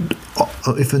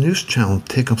 If a news channel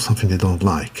take up something they don't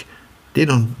like, they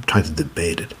don't try to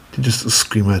debate it. They just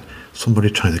scream at somebody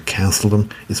trying to cancel them.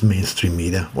 It's mainstream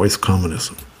media or it's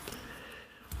communism.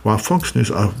 While Fox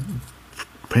News are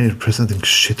presenting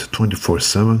shit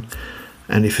 24/7,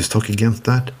 and if you talk against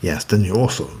that, yes, then you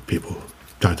also people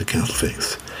try to cancel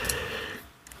things.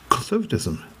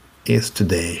 Conservatism is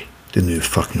today the new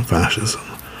fucking fascism.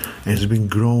 And it's been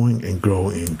growing and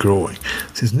growing and growing.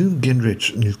 Since Newt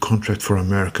Gingrich's new contract for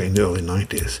America in the early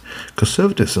 90s,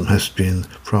 conservatism has been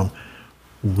from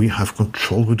we have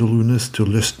control with the loonies to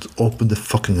just open the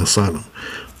fucking asylum.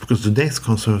 Because today's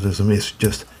conservatism is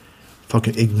just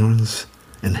fucking ignorance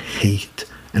and hate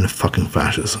and fucking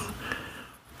fascism.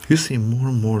 You see more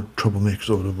and more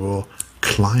troublemakers over the world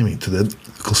climbing to the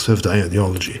conservative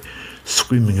ideology,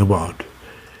 screaming about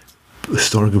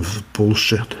historical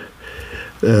bullshit.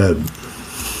 The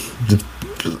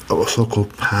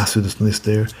so-called pacifism is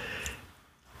there,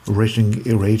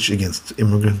 rage against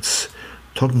immigrants,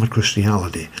 talking about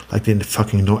Christianity like they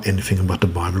fucking know anything about the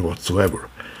Bible whatsoever.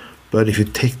 But if you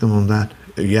take them on that,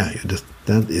 yeah,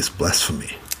 that is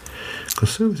blasphemy.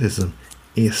 Conservatism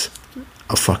is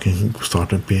a fucking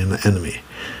starting being an enemy.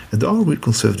 And there are weird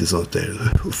conservatives out there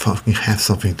who fucking have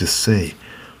something to say,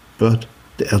 but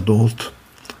the adult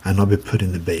and not be put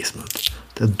in the basement.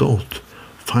 The adult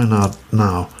find out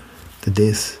now that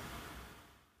they're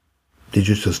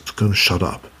just going to shut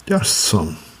up. There are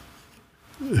some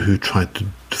who try to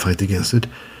fight against it,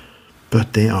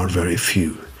 but they are very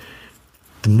few.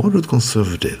 The moderate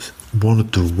conservatives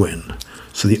wanted to win,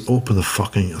 so they opened the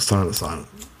fucking asylum.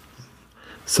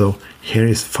 So here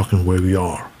is fucking where we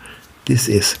are. This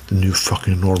is the new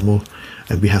fucking normal,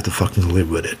 and we have to fucking live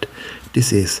with it.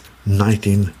 This is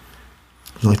 90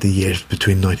 years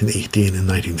between 1918 and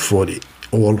 1940,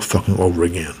 all fucking over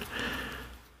again.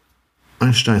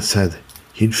 Einstein said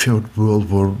he felt World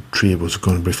War III was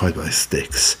going to be fought by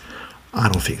sticks. I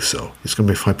don't think so. It's going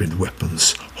to be fought with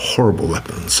weapons, horrible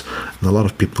weapons, and a lot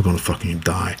of people are going to fucking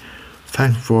die.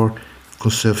 Thank for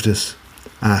conservatives,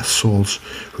 assholes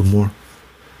who are more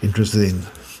interested in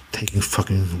taking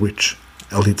fucking rich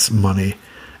elites' money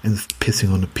and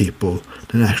pissing on the people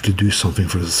than actually do something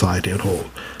for society at all.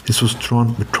 This was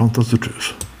Trond with Trond Tells the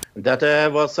Truth. That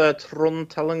was Trond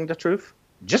telling the truth.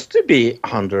 Just to be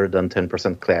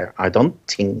 110% clear, I don't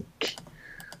think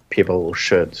people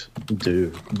should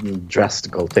do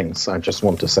drastical things. I just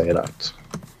want to say that.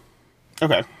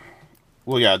 Okay.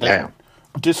 Well, yeah. Yeah.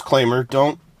 Disclaimer: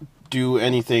 don't do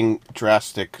anything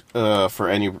drastic for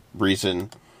any reason,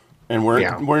 and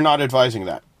we're not advising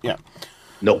that. Yeah.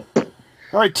 Nope.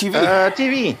 All right, TV.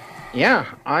 TV. Yeah,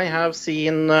 I have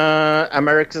seen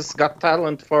America's Got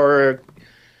Talent for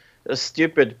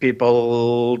stupid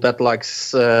people that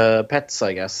likes pets,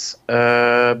 I guess,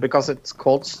 because it's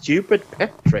called Stupid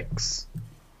Pet Tricks.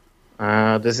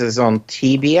 This is on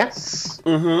TBS.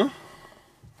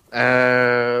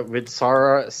 With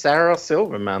Sarah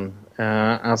Silverman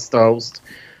as the host.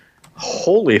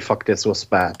 Holy fuck, this was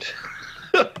bad.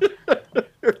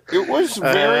 It was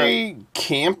very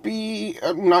campy.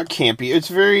 Not campy. It's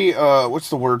very, what's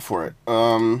the word for it?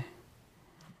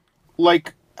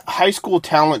 Like high school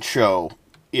talent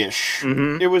show-ish.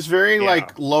 It was very,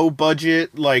 like, low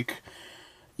budget, like...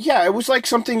 Yeah, it was like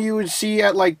something you would see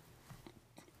at, like,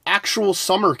 actual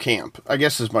summer camp, I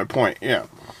guess is my point, yeah.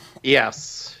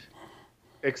 Yes.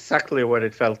 Exactly what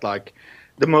it felt like.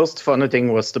 The most funny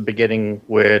thing was the beginning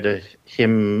with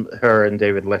him, her, and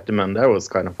David Letterman. That was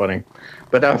kind of funny.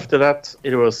 But after that,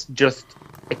 it was just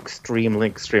extremely,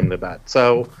 extremely bad.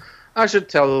 So I should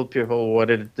tell people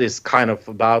what it is kind of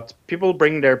about. People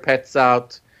bring their pets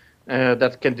out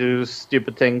that can do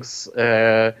stupid things.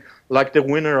 Like the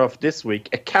winner of this week,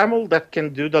 a camel that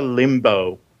can do the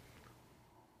limbo.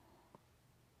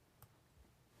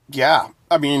 Yeah,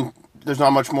 I mean, there's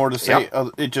not much more to say. Yep.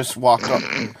 It just walks up.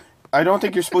 I don't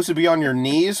think you're supposed to be on your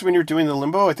knees when you're doing the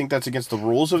limbo. I think that's against the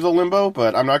rules of the limbo.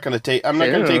 But I'm not going to take. I'm not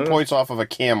going to take points off of a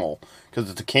camel because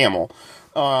it's a camel.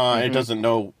 It doesn't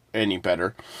know any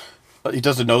better. It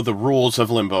doesn't know the rules of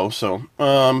limbo. So,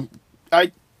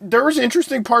 there was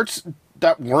interesting parts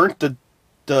that weren't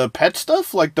the pet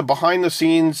stuff, like the behind the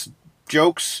scenes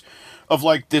jokes of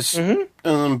like this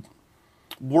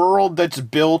world that's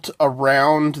built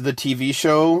around the TV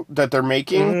show that they're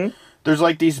making. There's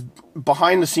like these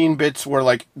behind the scene bits where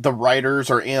like the writers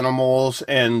are animals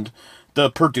and the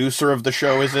producer of the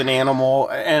show is an animal,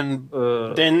 and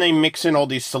then they mix in all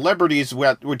these celebrities,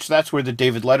 which that's where the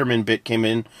David Letterman bit came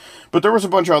in. But there was a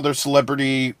bunch of other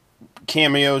celebrity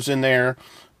cameos in there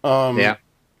throughout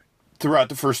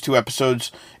the first two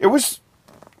episodes. It was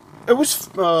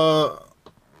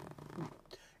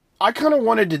I kind of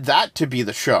wanted that to be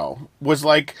the show. Was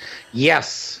like...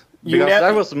 Yes. Because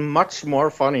that was much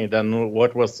more funny than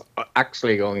what was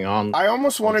actually going on. I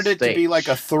almost wanted it to be like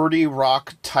a 30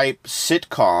 Rock type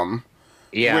sitcom.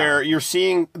 Yeah. Where you're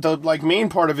seeing the like main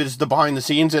part of it is the behind the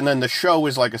scenes, and then the show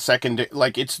is like a second,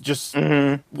 like it's just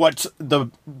what's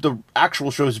the actual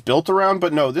show is built around.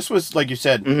 But no, this was, like you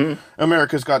said,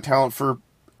 America's Got Talent for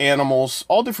animals,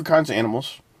 all different kinds of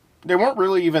animals. They weren't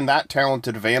really even that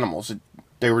talented of animals.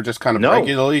 They were just kind of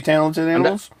regularly talented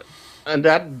animals. And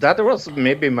that was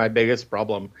maybe my biggest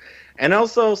problem. And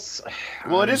also...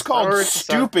 Well, it is called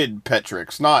Stupid Pet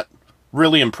Tricks, not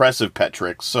really impressive pet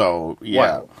tricks, so, yeah.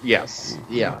 Well, yes,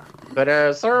 yeah.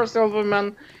 But Sarah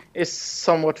Silverman is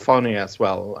somewhat funny as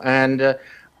well. And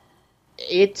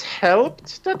it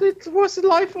helped that it was a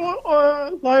live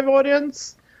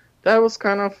audience. That was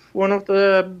kind of one of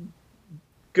the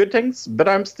good things. But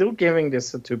I'm still giving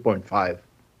this a 2.5.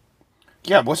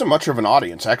 Yeah, it wasn't much of an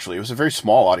audience, actually. It was a very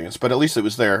small audience, but at least it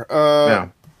was there.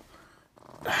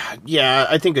 Yeah,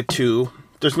 I think a 2.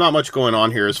 There's not much going on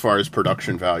here as far as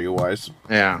production value-wise.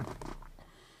 Yeah.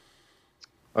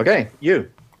 Okay,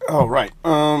 you. Oh, right.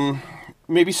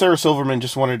 Maybe Sarah Silverman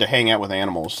just wanted to hang out with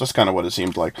animals. That's kind of what it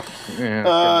seemed like. Yeah,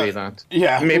 could be that.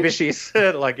 Yeah. Maybe she's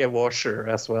like a washer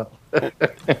as well.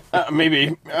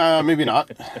 Maybe. Maybe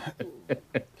not.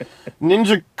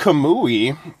 Ninja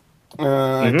Kamui...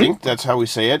 I think that's how we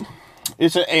say it.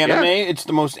 It's an anime. Yeah. It's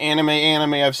the most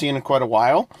anime I've seen in quite a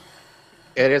while.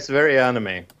 It is very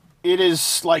anime. It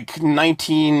is like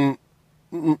late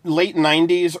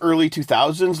 90s, early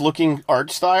 2000s looking art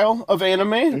style of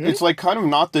anime. It's like kind of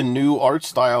not the new art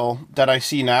style that I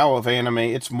see now of anime.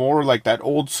 It's more like that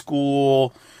old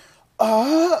school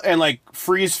and like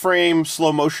freeze frame,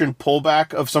 slow motion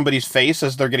pullback of somebody's face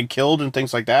as they're getting killed and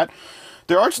things like that.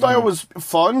 Their art style was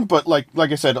fun, but like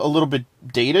I said, a little bit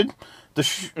dated.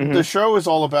 The show is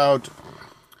all about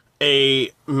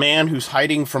a man who's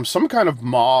hiding from some kind of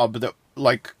mob, that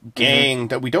like gang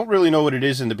that we don't really know what it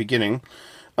is in the beginning.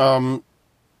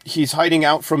 He's hiding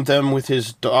out from them with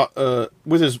his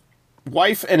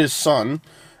wife and his son,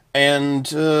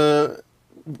 and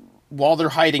while they're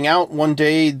hiding out, one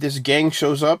day this gang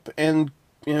shows up and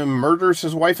murders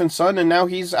his wife and son, and now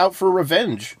he's out for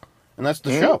revenge, and that's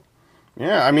the show.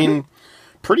 Yeah, I mean,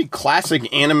 pretty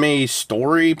classic anime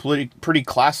story, pretty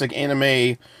classic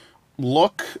anime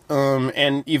look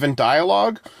and even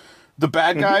dialogue. The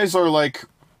bad guys are like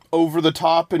over the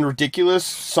top and ridiculous,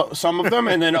 some of them,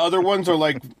 and then other ones are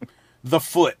like the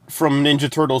Foot from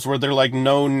Ninja Turtles, where they're like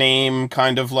no name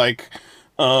kind of like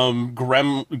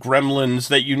gremlins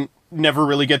that you never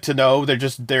really get to know. They're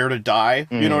just there to die.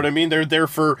 You know what I mean? They're there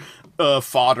for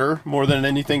fodder more than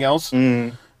anything else.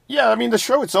 Yeah, I mean, the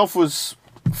show itself was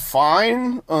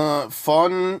fine,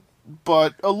 fun,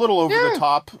 but a little over the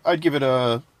top. I'd give it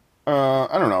a,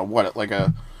 I don't know, what, like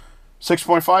a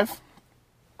 6.5?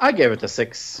 I gave it a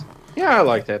 6. Yeah, I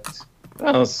liked it.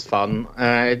 That was fun.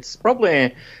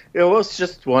 It was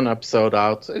just one episode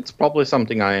out. It's probably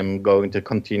something I am going to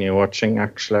continue watching,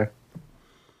 actually.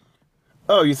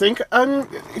 Oh, you think?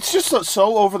 It's just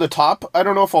so over the top. I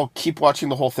don't know if I'll keep watching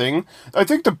the whole thing. I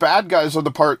think the bad guys are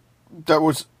the part that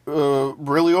was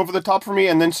really over the top for me,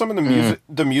 and then some of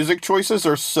the music choices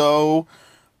are so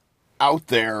out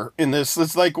there in this.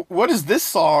 It's like, what is this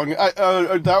song?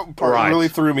 That part really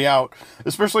threw me out,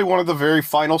 especially one of the very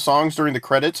final songs during the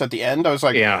credits at the end. I was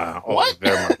like, what?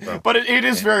 Very much so. But it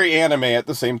is very anime at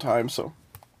the same time, so.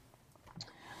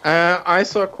 I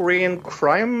saw a Korean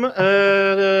crime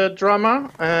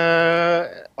drama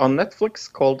on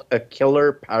Netflix called A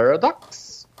Killer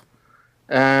Paradox.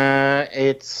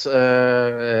 It's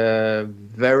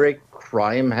very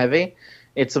crime heavy.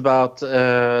 It's about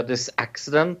this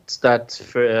accident that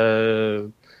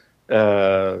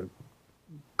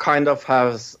kind of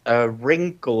has a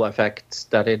wrinkle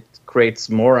effect, that it creates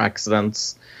more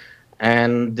accidents.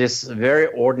 And this very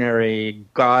ordinary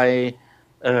guy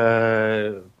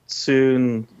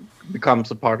soon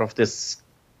becomes a part of this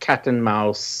cat and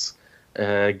mouse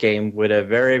game with a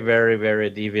very, very, very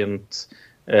deviant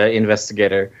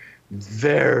investigator.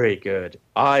 Very good.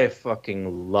 I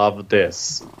fucking love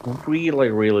this. Really,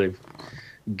 really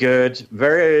good.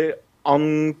 Very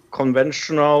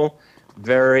unconventional.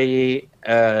 Very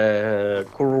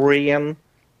Korean.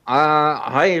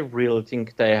 I really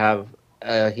think they have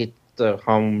hit the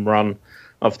home run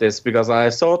of this, because I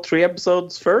saw 3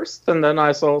 episodes first, and then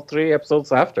I saw 3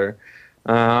 episodes after.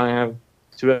 I have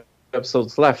 2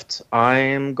 episodes left.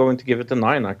 I'm going to give it a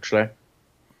 9, actually.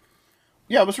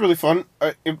 Yeah, it was really fun.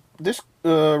 This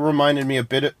reminded me a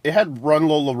bit. It had Run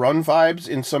Lola Run vibes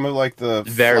in some of like the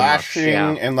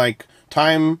flashing and like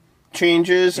time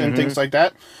changes and things like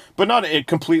that, but not it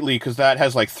completely, because that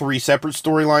has like 3 separate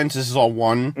storylines. This is all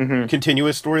one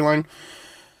continuous storyline.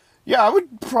 Yeah, I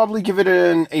would probably give it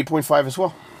an 8.5 as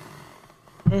well.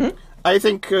 I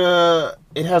think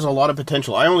it has a lot of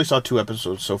potential. I only saw 2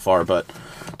 episodes so far, but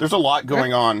there's a lot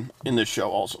going on in this show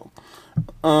also.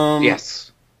 Yes.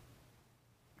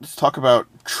 Let's talk about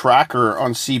Tracker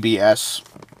on CBS.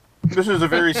 This is a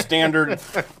very standard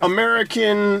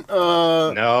American...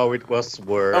 no, it was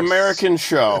worse. American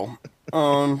show.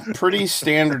 Pretty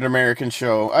standard American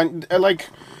show.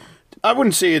 I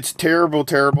wouldn't say it's terrible,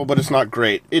 but it's not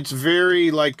great. It's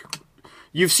very, like...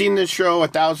 You've seen this show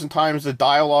 1,000 times. The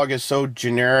dialogue is so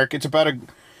generic. It's about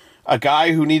a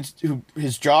guy who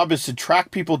his job is to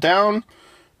track people down,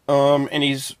 and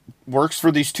he's works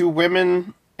for these 2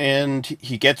 women... And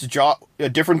he gets a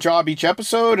different job each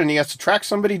episode, and he has to track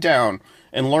somebody down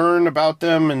and learn about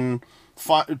them and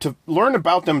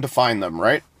to find them,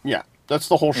 right? Yeah, that's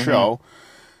the whole show.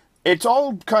 It's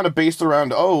all kind of based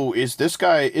around,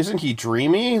 isn't he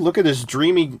dreamy? Look at this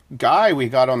dreamy guy we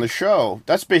got on the show.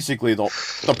 That's basically the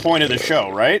point of the show,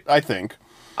 right? I think.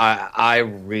 I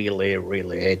really,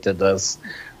 really hated this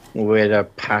with a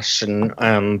passion,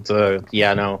 and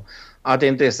I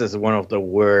think this is one of the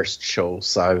worst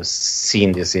shows I've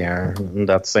seen this year, and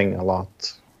that's saying a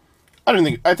lot. I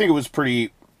think it was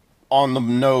pretty on the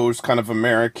nose, kind of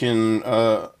American,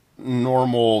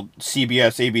 normal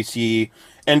CBS, ABC,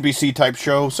 NBC type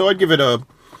show. So I'd give it a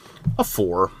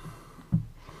 4.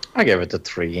 I gave it a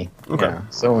 3. Okay. Yeah,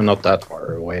 so we're not that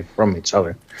far away from each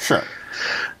other. Sure.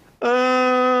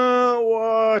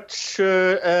 Watch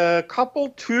Couple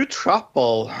to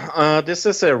Trouble. This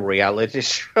is a reality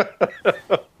show,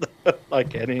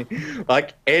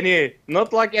 not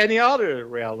like any other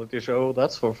reality show.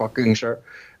 That's for fucking sure.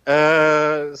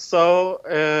 So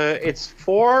it's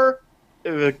 4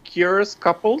 curious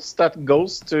couples that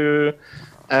goes to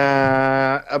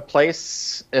a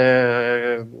place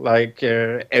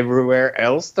everywhere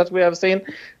else that we have seen.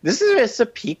 This is a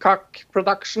Peacock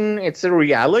production. It's a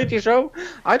reality show.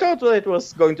 I thought it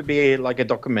was going to be like a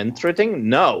documentary thing.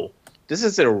 No, this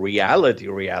is a reality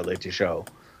show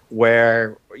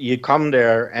where you come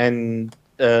there and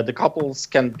the couples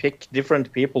can pick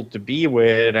different people to be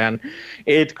with, and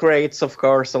it creates, of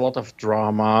course, a lot of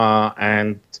drama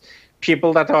and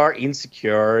people that are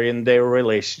insecure in their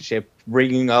relationship,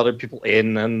 bringing other people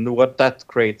in, and what that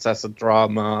creates as a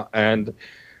drama. And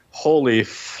holy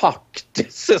fuck,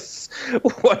 this is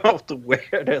one of the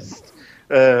weirdest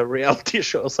reality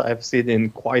shows I've seen in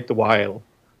quite a while.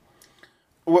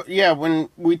 Well, yeah, when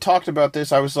we talked about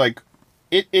this, I was like,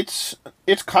 it's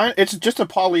just a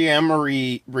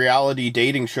polyamory reality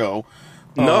dating show.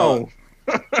 No.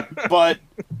 But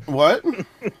what?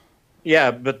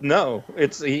 Yeah, but no,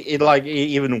 it's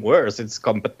even worse. It's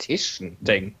competition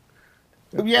thing.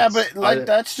 Yeah, but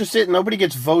that's just it. Nobody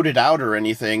gets voted out or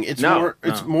anything. It's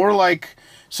more like,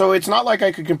 so it's not like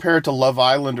I could compare it to Love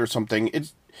Island or something.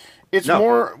 It's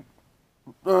more.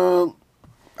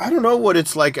 I don't know what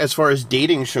it's like as far as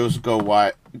dating shows go.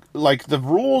 Why, like the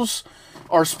rules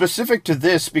are specific to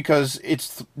this because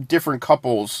it's different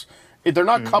couples. They're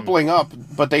not coupling up,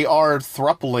 but they are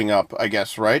thruppling up, I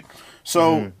guess, right?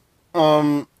 So,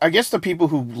 I guess the people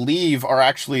who leave are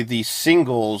actually the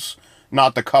singles,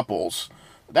 not the couples.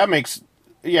 That makes,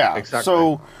 exactly.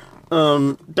 So,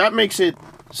 that makes it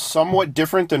somewhat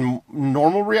different than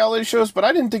normal reality shows, but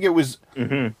I didn't think it was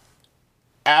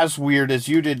as weird as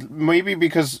you did. Maybe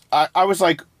because I was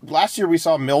like, last year we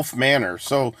saw MILF Manor,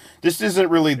 so this isn't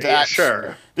really that. Yeah,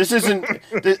 sure. This isn't,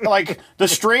 like, the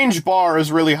strange bar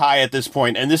is really high at this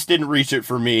point, and this didn't reach it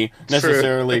for me,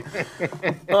 necessarily.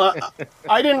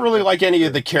 I didn't really like any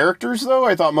of the characters, though.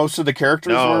 I thought most of the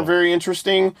characters were very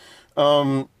interesting.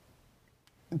 There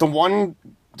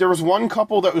was one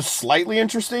couple that was slightly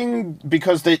interesting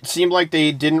because it seemed like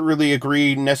they didn't really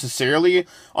agree necessarily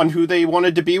on who they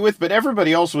wanted to be with, but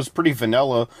everybody else was pretty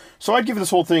vanilla. So I'd give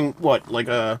this whole thing,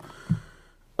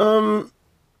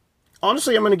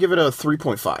 honestly, I'm going to give it a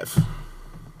 3.5.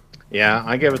 Yeah,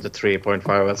 I give it a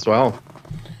 3.5 as well.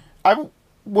 I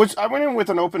went in with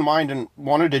an open mind and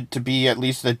wanted it to be at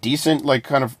least a decent, like,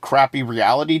 kind of crappy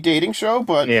reality dating show,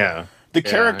 but the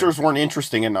characters weren't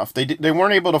interesting enough. They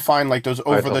weren't able to find, like, those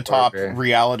over-the-top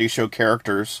reality show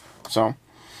characters, so...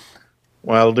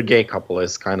 Well, the gay couple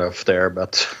is kind of there,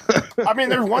 but... I mean,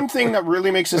 there's one thing that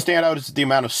really makes it stand out is the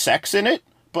amount of sex in it,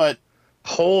 but...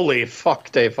 Holy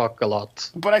fuck, they fuck a lot.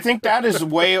 But I think that is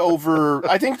way over...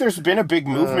 I think there's been a big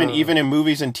movement, even in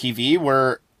movies and TV,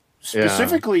 where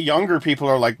specifically younger people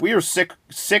are like, we are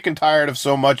sick and tired of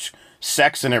so much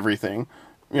sex and everything.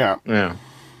 Yeah. Yeah.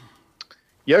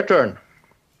 Your turn.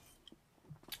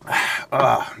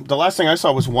 The last thing I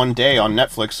saw was One Day on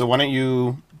Netflix, so why don't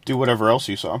you do whatever else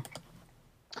you saw?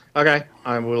 Okay,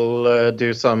 I will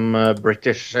do some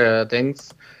British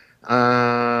things.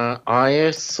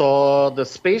 I saw the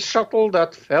space shuttle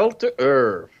that fell to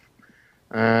Earth.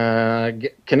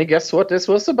 Can you guess what this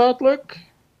was about, Luke?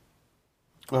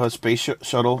 Space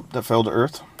shuttle that fell to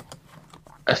Earth?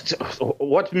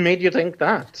 What made you think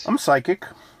that? I'm psychic.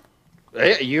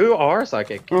 You are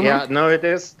psychic. Mm-hmm. Yeah, no, it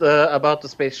is about the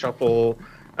space shuttle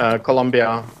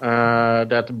Columbia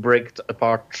that braked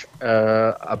apart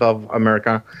above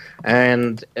America.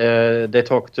 And they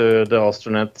talked to the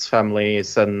astronauts'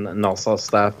 families and NASA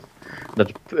staff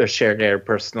that share their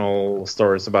personal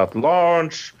stories about the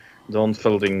launch, the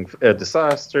unfolding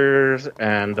disasters,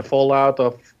 and the fallout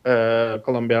of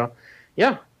Columbia.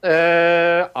 Yeah,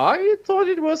 I thought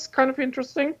it was kind of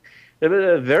interesting.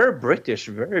 Very British,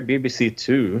 very BBC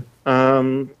too.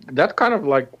 That kind of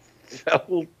like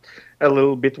felt a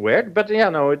little bit weird, but yeah,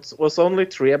 no, it was only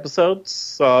 3 episodes,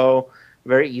 so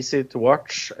very easy to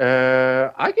watch.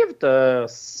 I give it a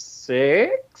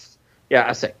 6. Yeah,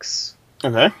 a 6.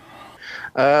 Okay.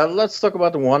 Let's talk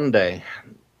about One Day.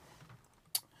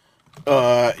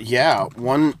 Yeah,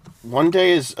 One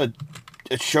Day is a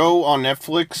show on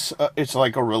Netflix. It's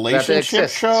like a relationship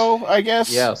show, I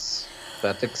guess. Yes.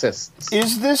 That exists.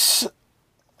 Is this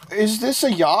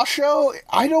a ya show?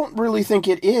 I don't really think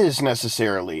it is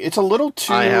necessarily. It's a little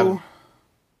too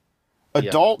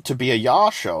adult to be a ya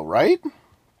show, right?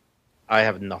 I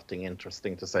have nothing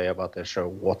interesting to say about this show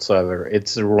whatsoever.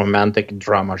 It's a romantic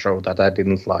drama show that I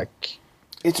didn't like.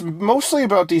 It's mostly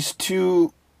about these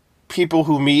two people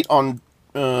who meet on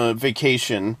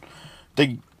vacation.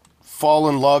 They fall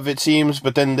in love, it seems,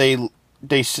 but then they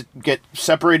get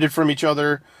separated from each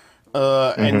other.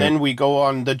 And then we go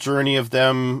on the journey of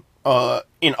them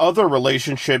in other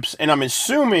relationships, and I'm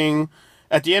assuming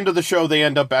at the end of the show they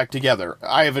end up back together.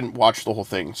 I haven't watched the whole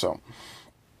thing, so...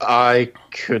 I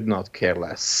could not care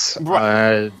less.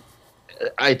 Right.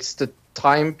 It's the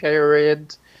time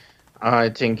period. I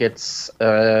think it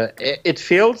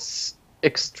feels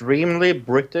extremely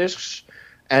British,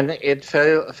 and it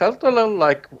felt a little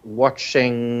like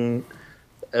watching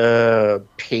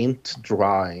paint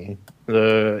dry.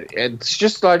 It's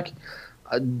just like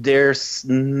There's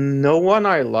no one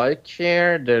I like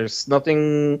here. There's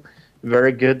nothing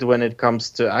very good when it comes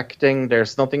to acting.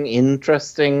 There's nothing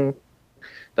interesting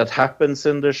that happens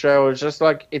in the show. It's just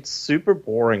like, it's super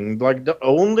boring. Like, the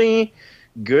only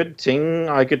good thing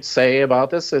I could say about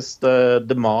this is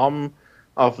the mom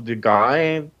of the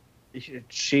guy.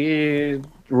 She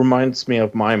reminds me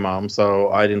of my mom, so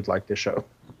I didn't like the show.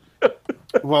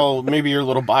 Well, maybe you're a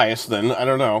little biased then. I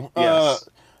don't know. Yes.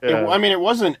 It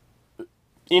wasn't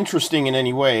interesting in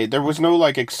any way. There was no,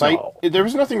 like, No. There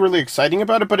was nothing really exciting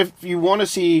about it, but if you want to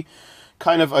see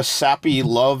kind of a sappy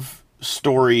love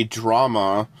story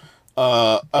drama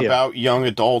about young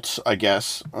adults, I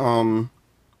guess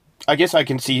I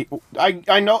can see...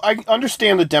 I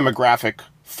understand the demographic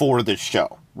for this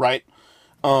show, right?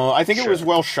 I think it was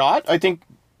well shot. I think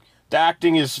the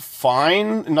acting is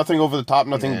fine. Nothing over the top,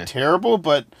 nothing terrible,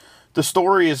 but the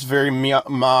story is very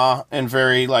meh and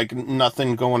very, like,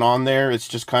 nothing going on there. It's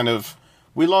just kind of,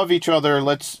 we love each other.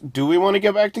 Do we want to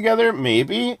get back together?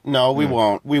 Maybe. No, we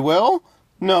won't. We will?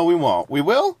 No, we won't. We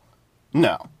will?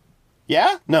 No.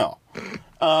 Yeah? No.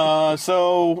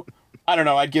 So, I don't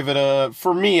know. I'd give it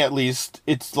for me at least,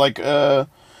 it's like a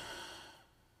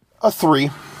 3.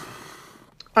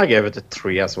 I gave it a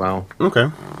 3 as well. Okay.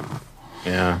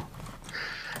 Yeah.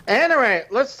 Anyway,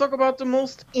 let's talk about the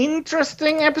most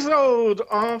interesting episode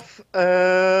of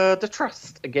The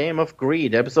Trust, A Game of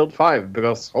Greed, episode 5,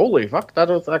 because holy fuck, that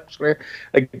was actually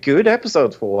a good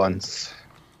episode for once.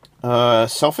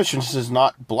 Selfishness is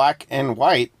not black and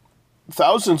white.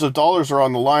 Thousands of dollars are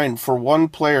on the line for one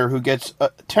player who gets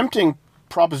a tempting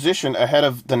proposition ahead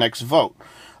of the next vote.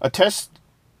 A test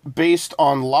based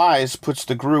on lies puts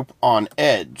the group on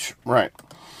edge. Right.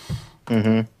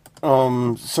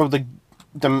 Mm-hmm. So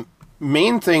the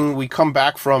main thing we come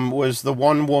back from was the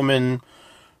one woman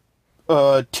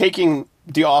taking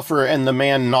the offer and the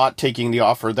man not taking the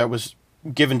offer that was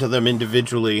given to them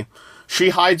individually. She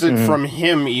hides it from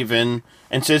him even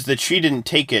and says that she didn't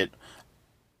take it.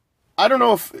 I don't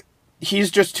know if he's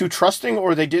just too trusting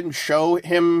or they didn't show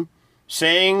him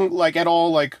saying, like, at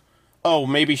all, like, oh,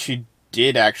 maybe she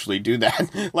did actually do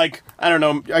that. Like, I don't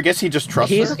know. I guess he just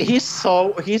trusts her. He's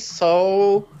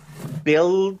so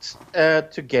built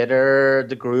together,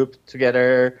 the group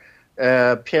together,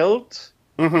 pilled,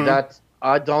 that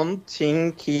I don't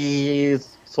think he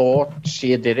thought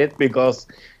she did it because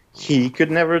he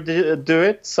could never do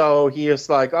it. So he was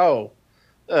like, oh,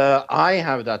 I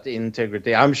have that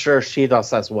integrity. I'm sure she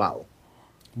does as well.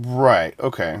 Right.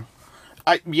 Okay.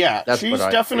 She's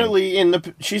definitely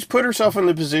she's put herself in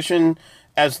the position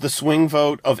as the swing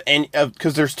vote of any,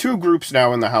 because there's 2 groups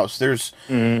now in the house. There's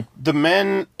the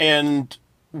men and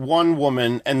one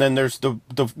woman, and then there's the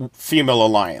female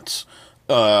alliance.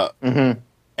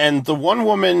 And the one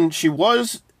woman, she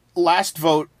was last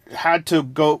vote, had to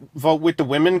go vote with the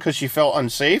women because she felt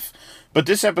unsafe. But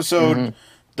this episode,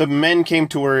 the men came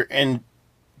to her, and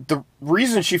the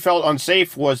reason she felt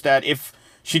unsafe was that if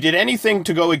she did anything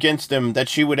to go against them, that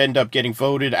she would end up getting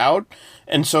voted out.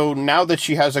 And so now that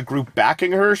she has a group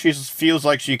backing her, she feels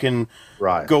like she can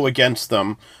go against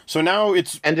them. So now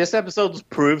it's... And this episode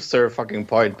proves her fucking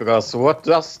point, because what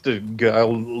does the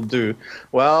girl do?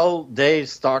 Well, they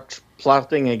start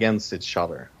plotting against each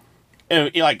other.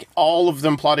 Like, all of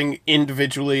them plotting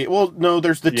individually. Well, no,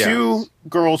 there's the 2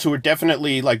 girls who are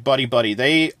definitely, like, buddy-buddy.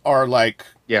 They are, like...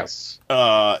 Yes.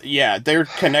 They're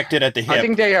connected at the hip. I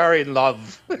think they are in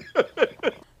love.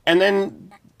 And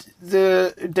then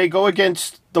they go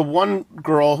against the one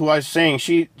girl who I was saying,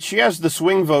 she has the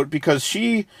swing vote because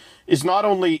she is not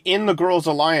only in the girls'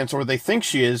 alliance, or they think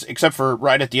she is, except for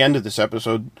right at the end of this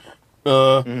episode.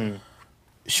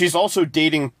 She's also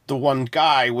dating the one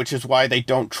guy, which is why they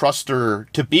don't trust her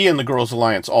to be in the girls'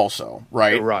 alliance also,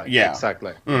 right? Right, yeah.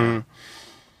 Exactly. One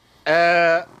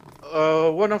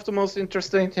of the most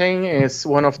interesting thing is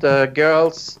one of the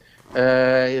girls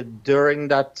during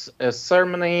that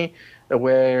ceremony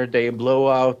where they blow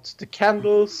out the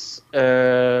candles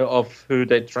of who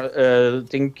they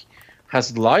think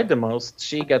has lied the most.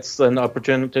 She gets an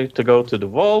opportunity to go to the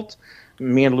vault.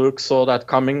 Me and Luke saw that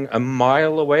coming a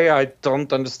mile away. I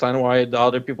don't understand why the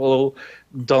other people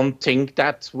don't think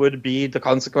that would be the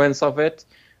consequence of it.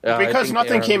 Because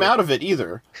nothing came out of it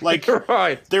either. Like,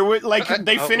 right. There were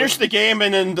they finished the game,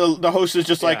 and then the host is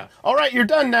just like, "All right, you're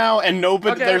done now," and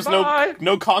nobody, there's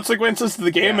no consequences to the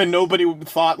game, and nobody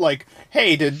thought like,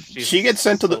 "Hey, did she get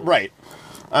sent to the right?"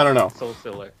 I don't know. So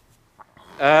silly.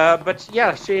 But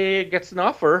yeah, she gets an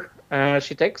offer.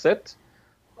 She takes it.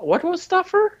 What was the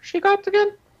offer she got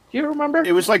again? Do you remember?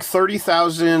 It was like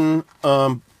 30,000.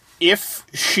 If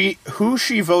who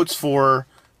she votes for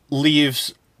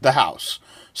leaves the house.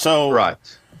 So Right.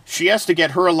 she has to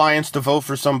get her alliance to vote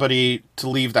for somebody to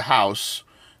leave the house.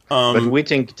 But we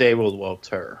think they will vote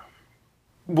her.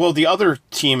 Well, the other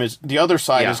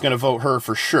side is going to vote her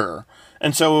for sure.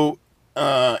 And so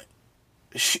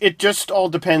it just all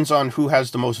depends on who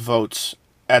has the most votes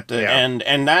at the end.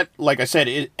 And that, like I said,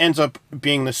 it ends up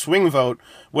being the swing vote,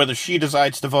 whether she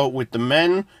decides to vote with the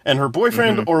men and her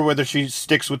boyfriend or whether she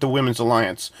sticks with the women's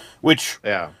alliance. Which,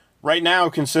 right now,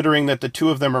 considering that the two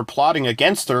of them are plotting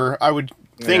against her, I would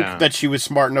think that she was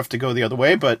smart enough to go the other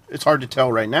way, but it's hard to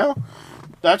tell right now.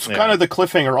 That's kind of the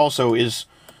cliffhanger also is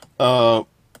the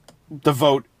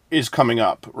vote is coming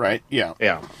up, right? Yeah.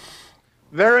 Yeah.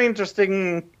 Very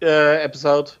interesting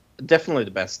episode. Definitely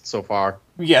the best so far.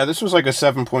 Yeah, this was like a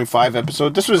 7.5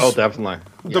 episode. This was definitely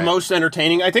the most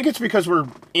entertaining. I think it's because we're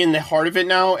in the heart of it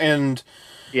now, and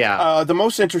the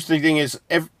most interesting thing is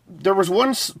there was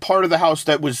one part of the house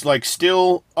that was like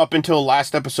still up until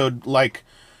last episode, like,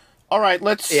 all right,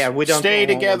 let's we don't stay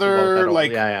together.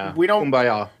 Like, we don't.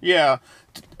 Kumbaya. Yeah.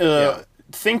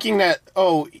 Thinking that,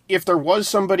 if there was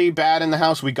somebody bad in the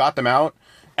house, we got them out.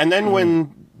 And then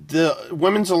when the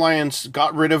Women's Alliance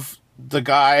got rid of the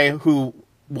guy who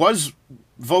was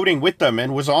voting with them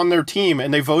and was on their team,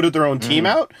 and they voted their own team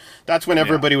out, that's when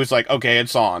everybody was like, okay,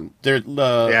 it's on. There's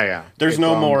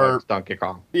no more Donkey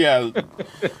Kong. Yeah.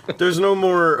 There's no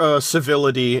more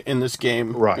civility in this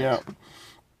game. Right. Yeah.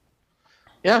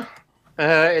 Yeah.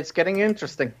 It's getting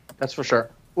interesting. That's for sure.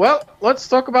 Well, let's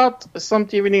talk about some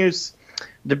TV news.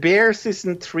 The Bear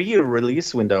Season 3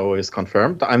 release window is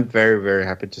confirmed. I'm very, very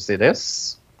happy to see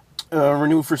this.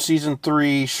 Renewed for Season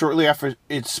 3 shortly after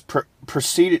its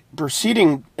preceding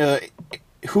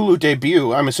Hulu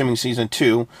debut, I'm assuming Season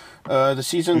 2. The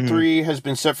Season 3 has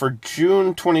been set for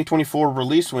June 2024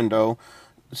 release window,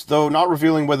 though not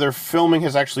revealing whether filming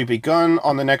has actually begun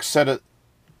on the next set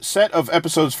of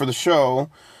episodes for the show.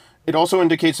 It also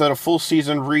indicates that a full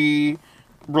season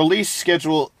release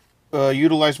schedule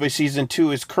utilized by Season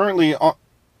 2 is currently on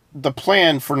the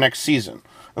plan for next season.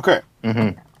 Okay.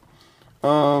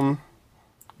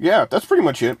 Yeah, that's pretty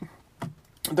much it.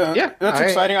 That's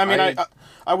exciting. I mean,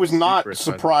 I was not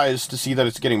surprised to see that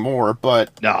it's getting more,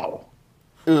 but... No.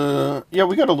 Yeah,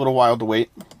 we got a little while to wait,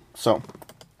 so...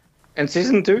 And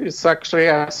Season 2 is actually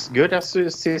as good as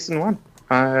Season 1.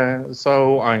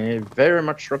 So I very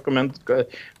much recommend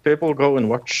people go and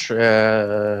watch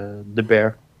The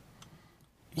Bear.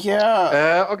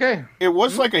 Yeah. Okay. It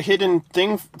was like a hidden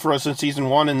thing for us in Season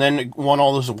 1, and then it won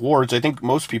all those awards. I think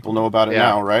most people know about it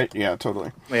now, right? Yeah,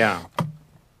 totally. Yeah.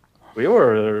 We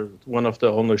were one of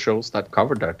the only shows that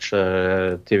covered that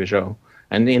TV show.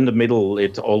 And in the middle,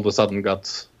 it all of a sudden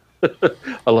got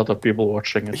a lot of people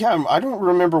watching it. Yeah, I don't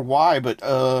remember why, but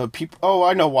people... Oh,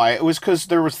 I know why. It was because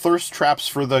there were thirst traps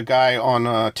for the guy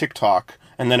on TikTok,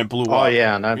 and then it blew up. Oh,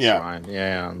 yeah, that's right.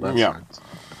 Yeah, that's right.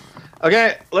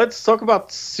 Okay, let's talk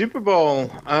about Super Bowl.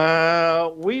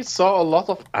 We saw a lot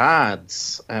of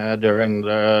ads during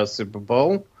the Super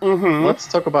Bowl. Let's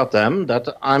talk about them.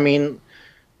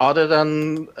 Other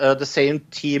than the same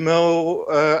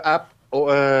Timo app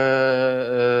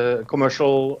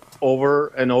commercial over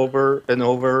and over and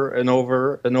over and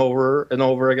over and over and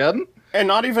over again. And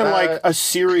not even like a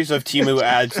series of Temu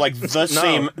ads, like the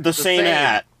same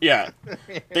ad. Yeah.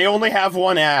 They only have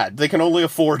one ad. They can only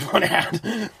afford one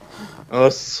ad. Oh,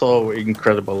 so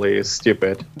incredibly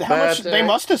stupid. They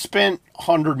must have spent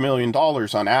 $100 million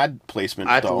on ad placement,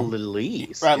 at though.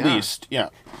 least. At least, yeah.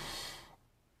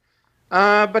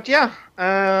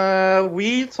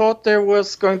 We thought there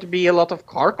was going to be a lot of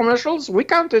car commercials. We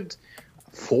counted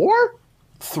 4?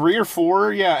 3 or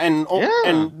 4, yeah,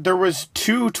 and there was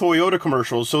 2 Toyota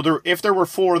commercials. So if there were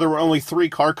 4, there were only 3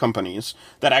 car companies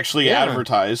that actually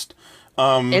advertised.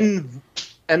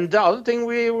 And the other thing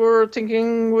we were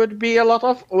thinking would be a lot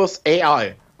of was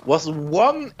AI. Was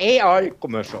one AI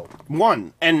commercial.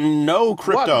 One. And no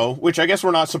crypto, which I guess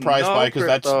we're not surprised by because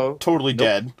that's totally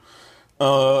dead.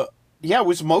 Yeah, it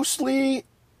was mostly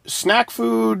snack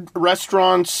food,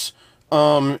 restaurants,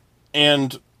 and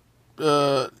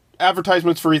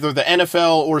advertisements for either the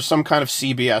NFL or some kind of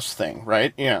CBS thing,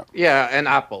 right? Yeah. Yeah, and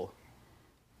Apple.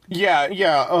 Yeah.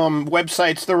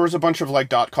 Websites, there was a bunch of like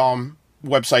 .com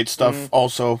website stuff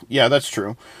also. Yeah, that's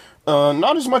true.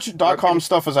 Not as much .com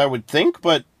stuff as I would think,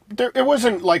 but it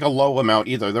wasn't like a low amount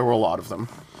either. There were a lot of them.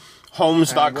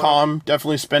 Homes.com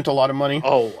definitely spent a lot of money.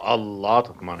 Oh, a lot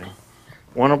of money.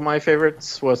 One of my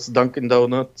favorites was Dunkin'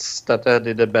 Donuts that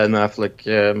did a Ben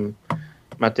Affleck,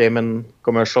 Matt Damon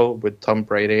commercial with Tom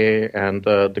Brady and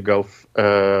the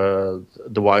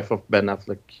wife of Ben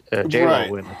Affleck,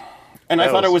 J-Lo, in it. And I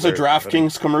That thought it was a was very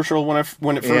DraftKings commercial when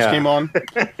it first Yeah. came on.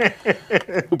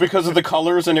 Because of the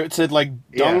colors, and it said like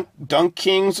Dunk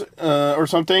Kings or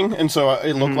something, and so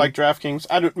it looked like DraftKings.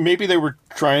 Maybe they were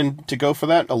trying to go for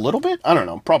that a little bit. I don't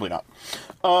know. Probably not.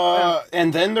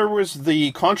 And then there was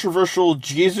the controversial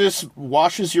Jesus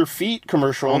washes your feet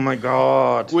commercial. Oh my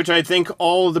god. Which I think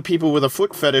all of the people with a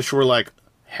foot fetish were like,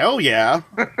 hell yeah.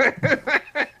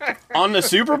 On the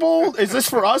Super Bowl? Is this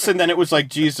for us? And then it was like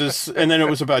Jesus, and then it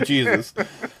was about Jesus.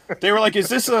 They were like, is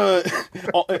this a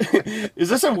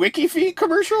Wiki Feet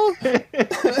commercial?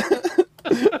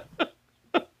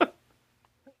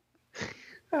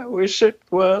 I wish it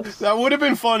was. That would have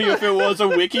been funny if it was a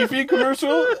Wiki Feet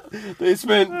commercial. They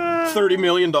spent $30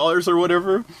 million or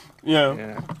whatever.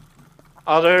 Yeah.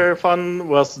 Other fun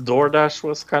was DoorDash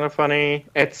was kind of funny.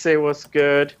 Etsy was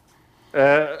good.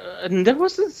 And there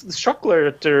was this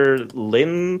chocolate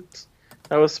Lindt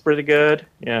that was pretty good.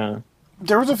 Yeah.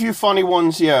 There was a few funny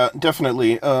ones, yeah,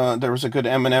 definitely. There was a good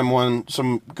M&M one,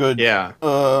 some good... Yeah.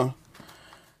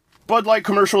 Bud Light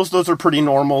commercials, those are pretty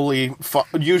normally,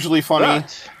 usually funny.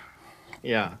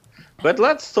 But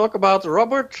let's talk about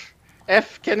Robert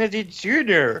F. Kennedy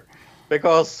Jr.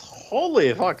 Because,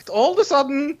 holy fuck, all of a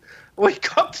sudden, we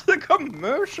got the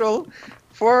commercial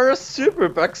for a super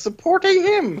PAC supporting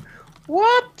him.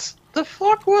 What the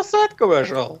fuck was that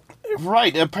commercial?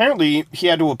 Right, apparently he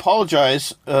had to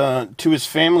apologize to his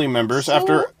family members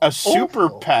after a super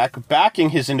PAC backing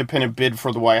his independent bid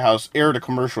for the White House aired a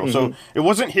commercial. So it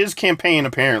wasn't his campaign,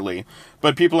 apparently.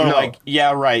 But people are like,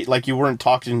 yeah, right, like you weren't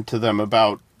talking to them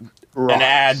about an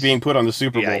ad being put on the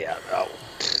Super Bowl. No.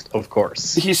 Of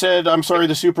course. He said, I'm sorry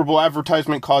the Super Bowl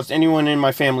advertisement caused anyone in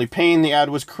my family pain. The ad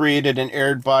was created and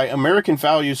aired by American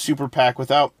Values Super PAC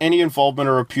without any involvement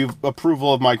or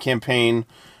approval of my campaign.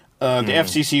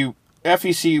 The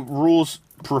FEC rules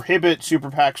prohibit Super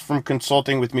PACs from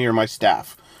consulting with me or my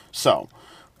staff. So,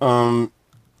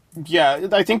 yeah,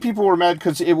 I think people were mad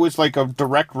because it was like a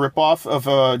direct ripoff of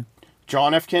a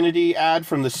John F. Kennedy ad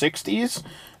from the 60s.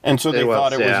 And so they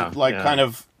thought it was kind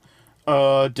of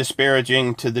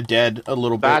disparaging to the dead a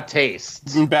little bit. Bad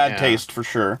taste. Bad taste, for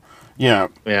sure. Yeah.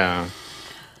 Yeah.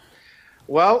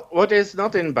 Well, what is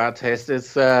not in bad taste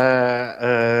is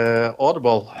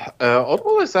Audible.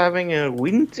 Audible is having a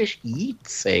winter heat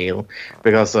sale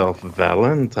because of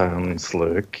Valentine's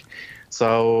look.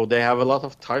 So they have a lot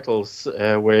of titles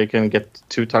where you can get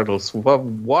 2 titles for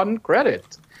 1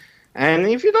 credit. And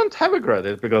if you don't have a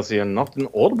credit because you're not an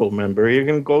Audible member, you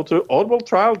can go to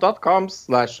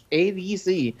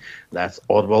audibletrial.com/ADC. That's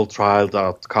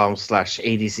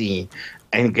audibletrial.com/ADC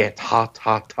and get hot.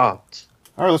 All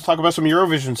right, let's talk about some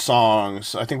Eurovision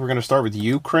songs. I think we're going to start with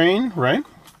Ukraine, right?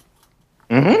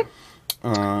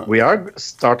 Mm-hmm. We are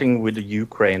starting with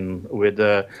Ukraine with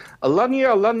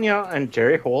Alanya, and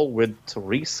Jerry Hall with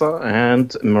Teresa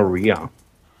and Maria.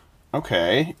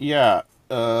 Okay, yeah.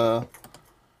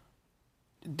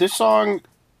 This song,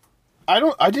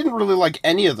 I didn't really like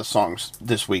any of the songs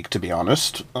this week, to be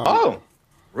honest. Oh,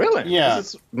 really? Yeah.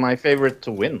 This is my favorite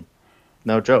to win.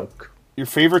 No joke. Your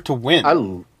favorite to win? I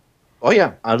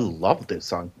love this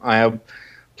song. I have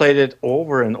played it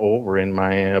over and over in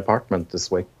my apartment this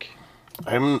week.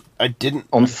 I didn't...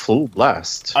 On full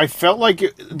blast. I felt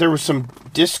like there was some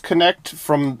disconnect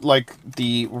from, like,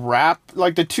 the rap.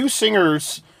 Like, the 2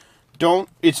 singers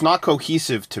it's not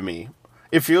cohesive to me.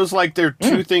 It feels like there are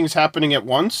 2 things happening at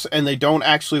once, and they don't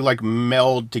actually, like,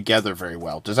 meld together very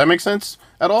well. Does that make sense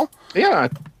at all? Yeah,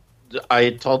 I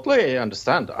totally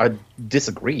understand. I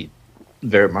disagree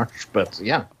very much, but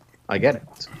yeah, I get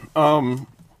it.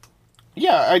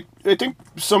 Yeah, I think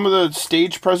some of the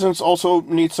stage presence also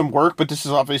needs some work, but this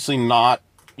is obviously not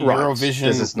Eurovision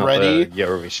This is not ready.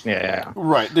 Eurovision, yeah.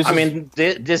 Right.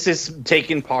 This is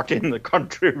taking part in the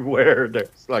country where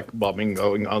there's like bombing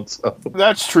going on. So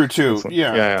that's true too.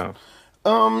 Yeah.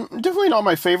 Definitely not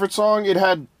my favorite song. It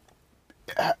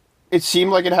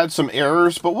seemed like it had some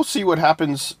errors, but we'll see what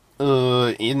happens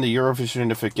in the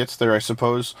Eurovision if it gets there, I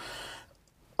suppose.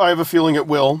 I have a feeling it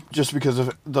will, just because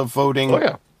of the voting. Oh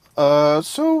yeah.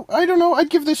 So I don't know. I'd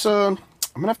give this I'm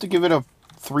gonna have to give it a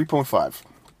 3.5.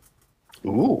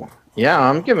 Ooh. Yeah,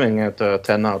 I'm giving it a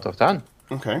 10 out of 10.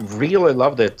 Okay. Really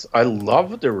loved it. I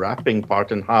love the rapping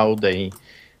part and how they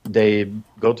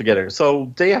go together.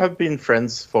 So they have been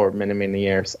friends for many, many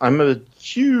years. I'm a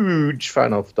huge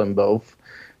fan of them both.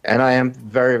 And I am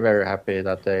very, very happy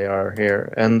that they are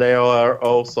here. And they are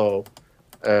also,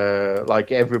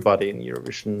 like everybody in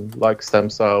Eurovision likes them.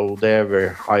 So they're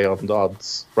very high on the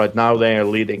odds. Right now they are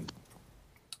leading.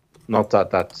 Not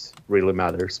that really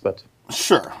matters, but...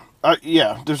 Sure.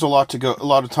 Yeah, there's a lot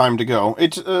of time to go.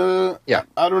 It's, yeah.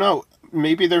 I don't know.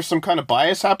 maybe there's some kind of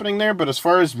bias happening there, but as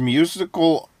far as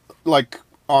musical, like,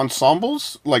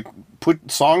 ensembles, like,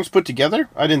 songs put together,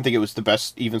 I didn't think it was the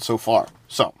best even so far.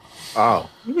 So. Oh.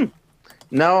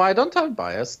 No, I don't have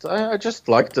bias. I just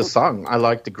like the song. I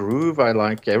like the groove. I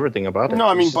like everything about it. No,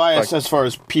 I mean It's just bias like- as far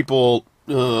as people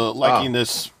liking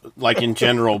this, like, in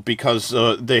general, because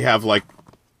they have, like,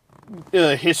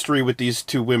 history with these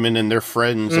two women and their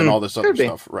friends and all this other could be.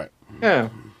 stuff. Right. Yeah.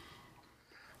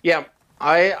 Yeah,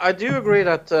 I do agree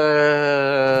that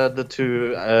the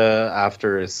two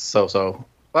after is so-so.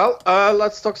 Well,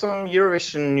 let's talk some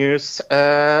Eurovision news.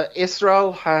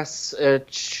 Israel has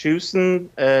chosen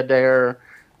their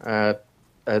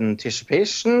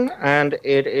anticipation, and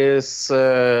it is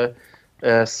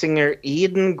singer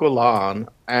Eden Golan.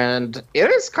 And it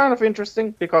is kind of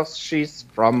interesting because she's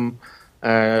from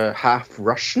half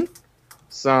Russian.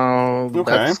 So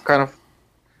that's kind of...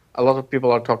 A lot of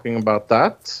people are talking about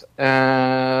that.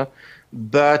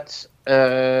 But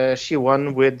she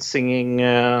won with singing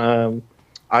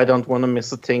I Don't Want to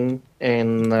Miss a Thing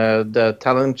in the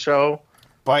talent show.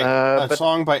 By a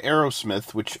song by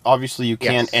Aerosmith, which obviously you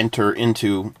can't enter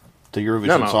into the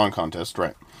Eurovision Song Contest,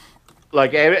 right?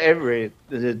 Like every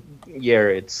year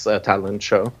it's a talent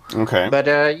show. Okay. But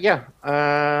a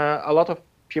lot of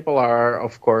people are,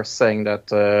 of course, saying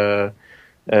that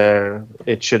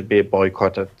it should be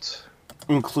boycotted.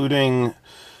 Including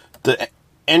the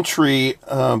entry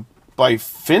by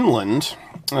Finland,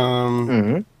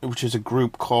 which is a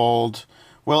group called...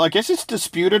 Well, I guess it's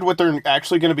disputed what they're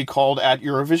actually going to be called at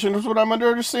Eurovision, is what I'm under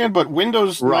understand. But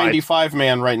Windows 95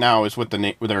 Man right now is what their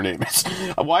name is.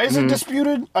 Why is it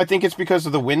disputed? I think it's because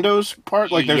of the Windows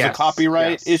part. Like there's a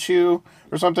copyright issue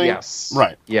or something. Yes.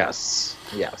 Right. Yes.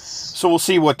 So we'll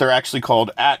see what they're actually called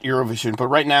at Eurovision. But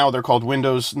right now they're called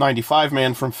Windows 95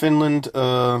 Man from Finland.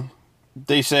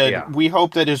 They said, we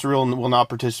hope that Israel will not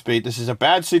participate. This is a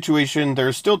bad situation.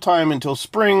 There's still time until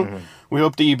spring. We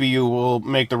hope the EBU will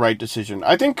make the right decision.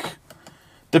 I think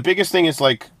the biggest thing is,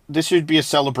 like, this should be a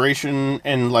celebration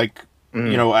and, like,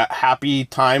 you know, a happy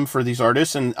time for these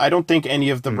artists. And I don't think any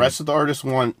of the rest of the artists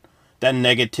want that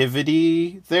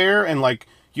negativity there. And, like,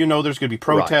 you know, there's going to be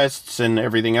protests and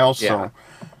everything else. So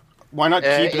why not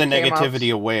keep the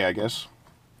negativity away, I guess?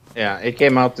 Yeah, it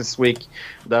came out this week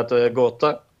that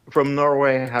Gotha from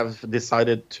Norway have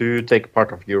decided to take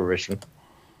part of Eurovision.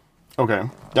 Okay.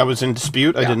 That was in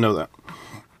dispute? I didn't know that.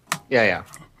 Yeah.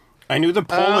 I knew the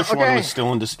Polish one was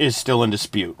still in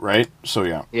dispute, right? So,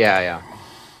 yeah. Yeah.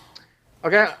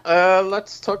 Okay,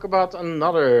 let's talk about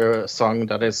another song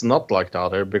that is not like the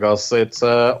other, because it's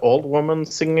an old woman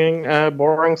singing a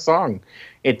boring song.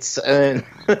 It's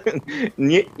Nebulosa?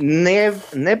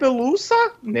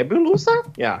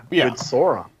 Yeah, with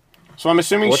Sora. So I'm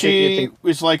assuming she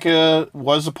was like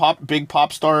was a big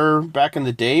pop star back in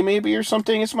the day, maybe, or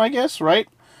something, is my guess, right?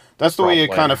 That's the way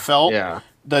it kind of felt. Yeah.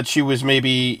 That she was maybe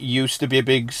used to be a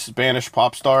big Spanish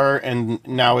pop star and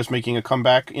now is making a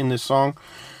comeback in this song.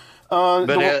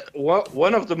 But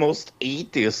one of the most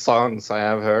 80s songs I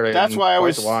have heard. That's why I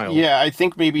was. While. Yeah, I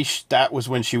think maybe that was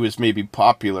when she was maybe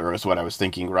popular, is what I was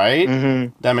thinking, right?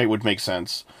 Mm-hmm. That would make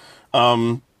sense.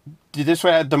 This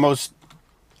one had the most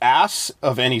ass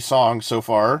of any song so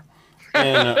far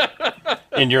in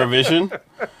Eurovision.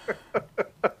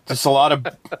 Just a lot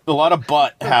of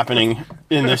butt happening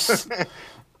in this.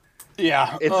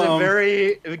 Yeah, it's a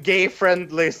very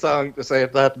gay-friendly song, to say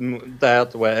it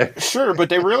that way. Sure, but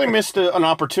they really missed an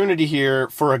opportunity here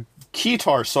for a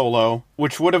guitar solo,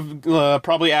 which would have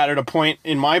probably added a point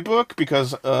in my book,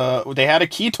 because they had a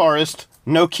guitarist,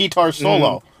 no guitar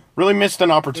solo. Really missed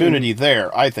an opportunity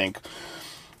there, I think.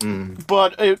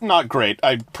 But not great.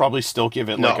 I'd probably still give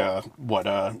it a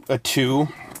 2.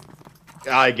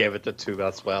 I gave it a 2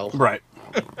 as well. Right.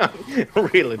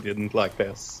 Really didn't like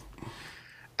this.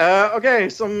 Okay,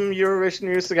 some Eurovision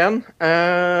news again.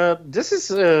 This is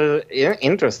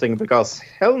interesting because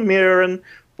Helmiren,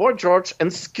 Boy George,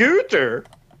 and Scooter,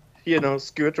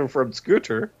 Scooter from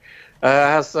Scooter,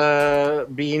 has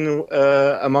been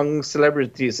among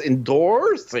celebrities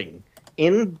endorsing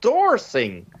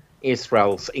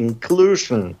Israel's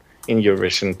inclusion in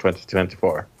Eurovision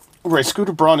 2024. Right,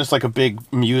 Scooter Braun is like a big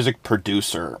music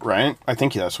producer, right? I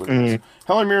think that's what it is.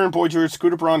 Helen Mirren, Boy George,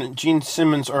 Scooter Braun, and Gene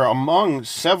Simmons are among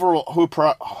several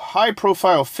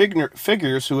high-profile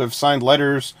figures who have signed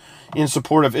letters in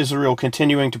support of Israel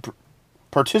continuing to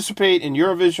participate in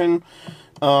Eurovision.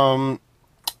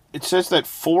 It says that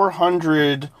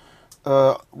 400...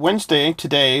 Wednesday,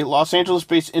 today, Los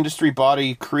Angeles-based industry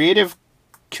body Creative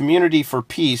Community for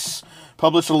Peace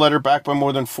published a letter backed by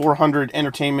more than 400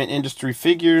 entertainment industry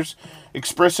figures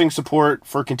expressing support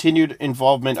for continued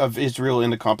involvement of Israel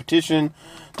in the competition.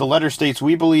 The letter states,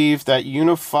 "We believe that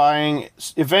unifying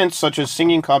events such as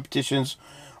singing competitions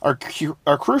are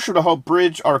crucial to help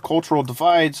bridge our cultural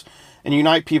divides and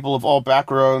unite people of all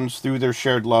backgrounds through their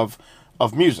shared love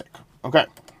of music." Okay.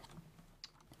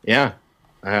 Yeah.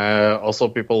 Also,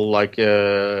 people like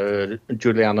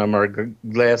Juliana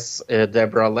Margulies,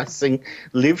 Deborah Lessing,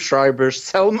 Liv Schreiber,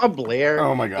 Selma Blair,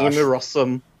 Oh my gosh. Amy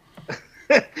Rossum,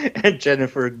 and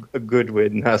Jennifer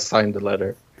Goodwin has signed the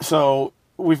letter. So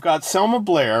we've got Selma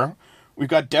Blair, we've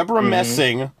got Deborah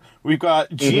Messing, we've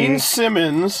got Gene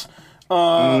Simmons,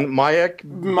 Maya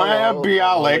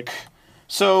Bialik.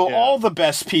 So all the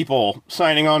best people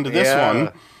signing on to this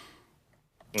one.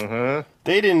 Uh-huh.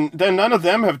 Then none of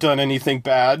them have done anything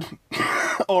bad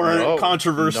or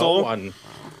controversial.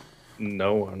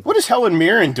 No one. What is Helen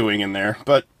Mirren doing in there?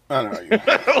 But I don't know.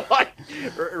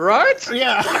 Right?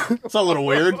 Yeah, it's a little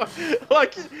weird.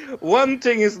 Like, one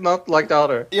thing is not like the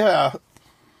other. Yeah.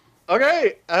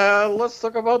 Okay, let's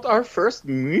talk about our first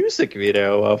music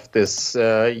video of this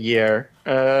year.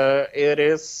 It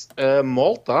is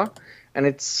Malta, and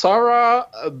it's Sara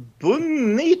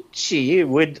Bunici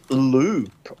with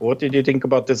Loop. What did you think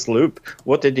about this loop?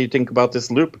 What did you think about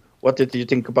this loop? What did you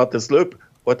think about this loop?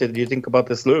 What did you think about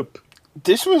this loop?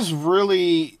 This was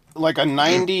really like a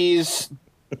 90s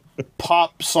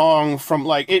pop song from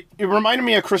like it reminded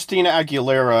me of Christina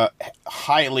Aguilera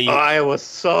highly. I was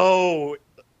so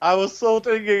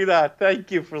thinking that.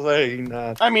 Thank you for saying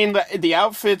that. I mean the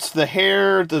outfits, the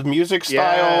hair, the music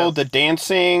style, Yes. the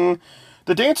dancing.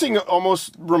 The dancing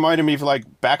almost reminded me of like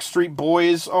Backstreet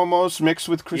Boys almost mixed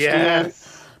with Christina.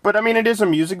 Yes. But I mean it is a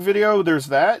music video, there's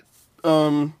that.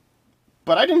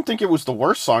 But I didn't think it was the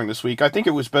worst song this week. I think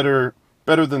it was better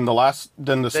than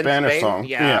the Spanish Spain? song.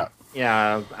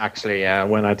 Yeah, actually, yeah.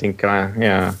 When I think,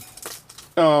 yeah.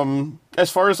 As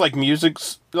far as like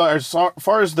as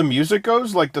far as the music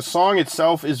goes, like the song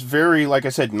itself is very, like I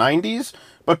said, 90s,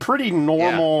 but pretty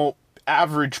normal,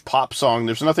 average pop song.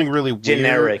 There's nothing really weird.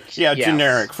 Generic. Yeah, yes.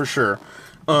 generic for sure.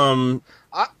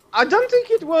 I don't think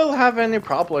it will have any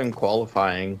problem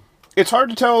qualifying. It's hard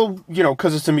to tell,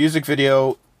 because it's a music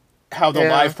video, how the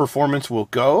live performance will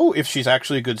go, if she's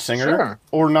actually a good singer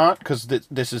or not, because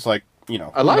this is like,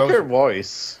 I like her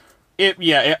voice.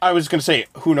 I was going to say,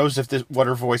 who knows what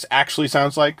her voice actually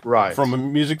sounds like from a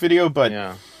music video, but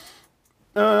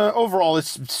overall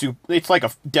it's like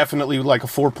definitely like a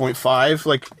 4.5,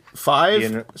 like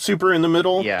 5, super in the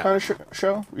middle kind of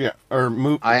show. Yeah, or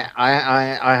move. I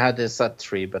had this at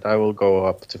 3, but I will go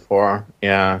up to 4.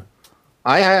 Yeah.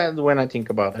 When I think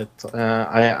about it,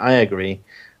 I agree.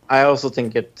 I also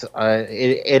think it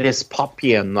is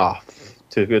poppy enough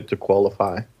to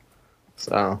qualify.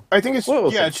 So I think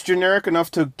it's generic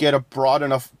enough to get a broad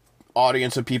enough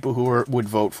audience of people who would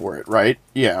vote for it, right?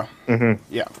 Yeah. Mm-hmm.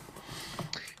 Yeah.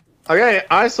 Okay,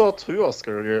 I saw 2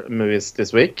 Oscar movies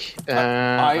this week.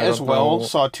 I as well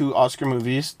saw 2 Oscar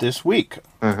movies this week.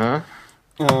 Uh-huh.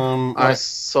 I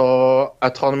saw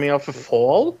Autonomy of a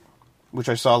Fall, which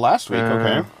I saw last week.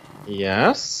 Okay.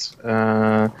 Yes.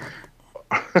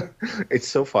 It's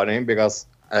so funny because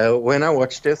when I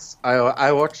watched this,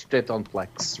 I watched it on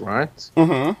Plex, right?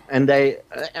 Mm-hmm.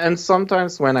 And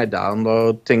sometimes when I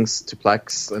download things to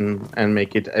Plex and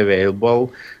make it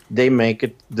available, they make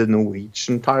it the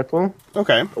Norwegian title.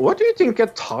 Okay. What do you think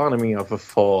Autonomy of a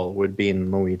Fall would be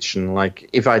in Norwegian? Like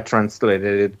if I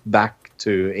translated it back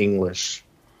to English?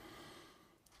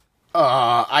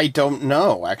 I don't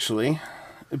know actually.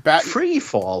 Free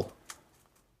Fall.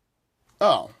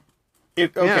 Oh.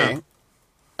 Okay. Yeah.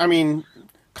 I mean,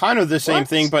 kind of the same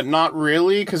thing, but not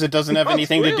really, because it doesn't have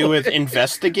anything to do with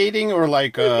investigating or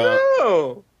like,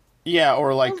 yeah,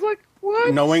 or like,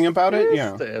 knowing about it.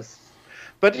 Yeah. This?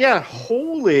 But yeah,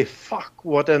 holy fuck,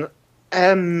 what an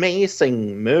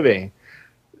amazing movie.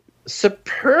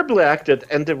 Superbly acted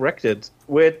and directed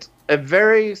with a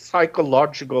very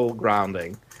psychological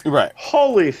grounding. Right.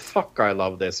 Holy fuck, I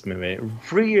love this movie.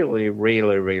 Really,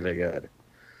 really, really good.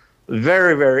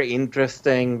 Very, very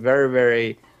interesting. Very,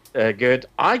 very good.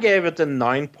 I gave it a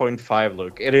 9.5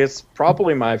 look. It is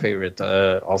probably my favorite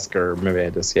Oscar movie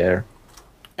this year.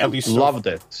 At least loved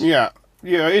it. Yeah,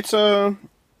 it's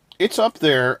up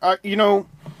there.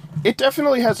 It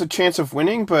definitely has a chance of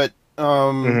winning, but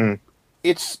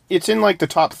it's in like the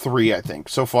top 3, I think,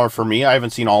 so far for me. I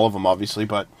haven't seen all of them, obviously,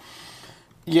 but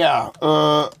yeah.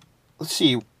 Let's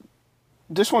see.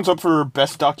 This one's up for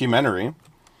Best Documentary.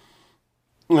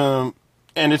 And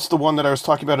it's the one that I was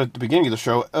talking about at the beginning of the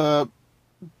show.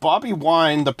 Bobby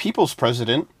Wine, the People's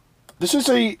President, This is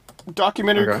a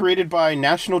documentary created by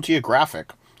National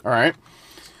Geographic. All right.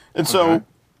 And so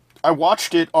I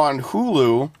watched it on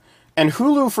Hulu, and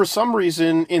Hulu, for some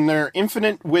reason, in their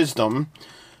infinite wisdom,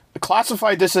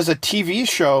 classified this as a TV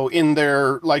show in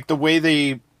their, like, the way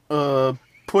they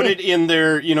put it in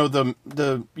their, you know,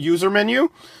 the user menu.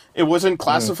 It wasn't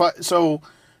classified. So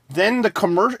then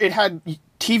it had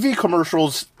TV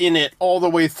commercials in it all the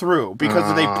way through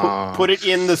because they put it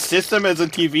in the system as a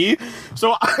TV.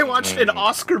 So I watched an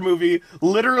Oscar movie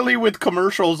literally with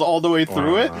commercials all the way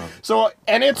through it. So,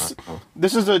 and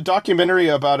this is a documentary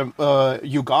about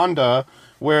Uganda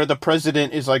where the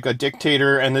president is like a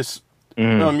dictator and this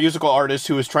musical artist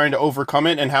who is trying to overcome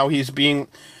it, and how his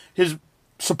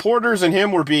supporters and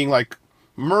him were being like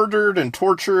murdered and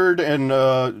tortured and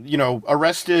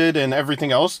arrested and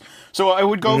everything else. So I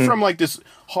would go from like this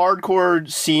hardcore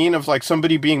scene of like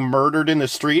somebody being murdered in the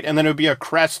street, and then it would be a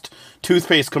Crest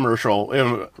toothpaste commercial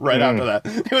right after that.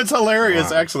 It was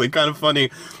hilarious, actually, kind of funny.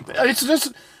 It's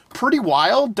just pretty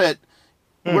wild that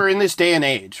we're in this day and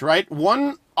age, right?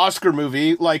 One Oscar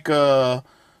movie, like there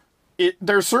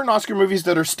are certain Oscar movies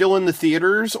that are still in the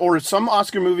theaters, or some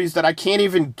Oscar movies that I can't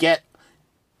even get.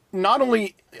 Not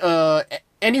only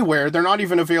anywhere, they're not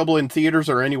even available in theaters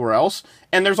or anywhere else.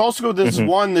 And there's also this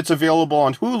one that's available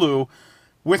on Hulu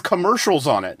with commercials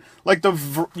on it. Like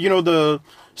the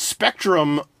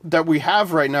spectrum that we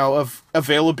have right now of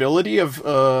availability of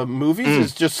movies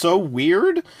is just so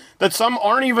weird that some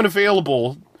aren't even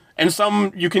available and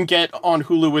some you can get on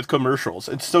Hulu with commercials.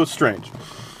 It's so strange.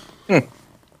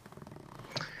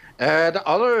 The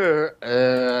other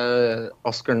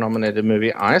Oscar-nominated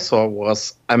movie I saw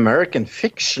was American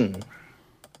Fiction.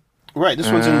 Right,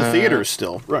 this one's in the theaters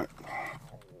still. Right.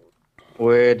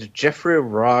 With Jeffrey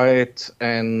Wright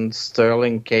and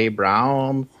Sterling K.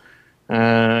 Brown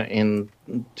in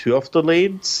two of the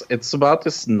leads. It's about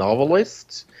this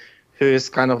novelist who is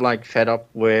kind of like fed up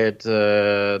with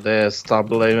the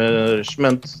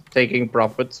establishment taking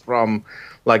profits from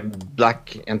like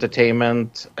black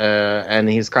entertainment, and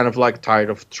he's kind of like tired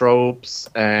of tropes,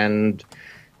 and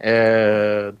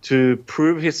to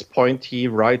prove his point, he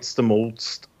writes the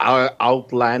most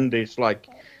outlandish like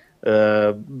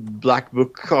black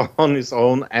book on his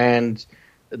own, and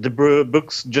the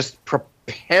books just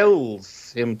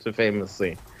propels him to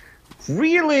famousy.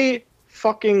 Really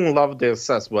fucking love this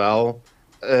as well.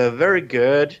 Very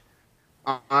good.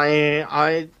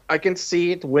 I can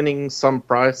see it winning some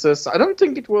prizes. I don't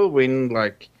think it will win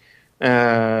like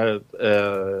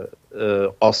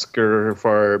Oscar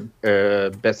for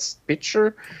Best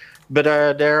Picture, but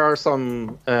there are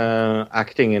some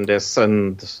acting in this,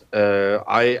 and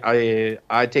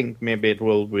I think maybe it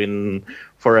will win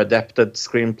for adapted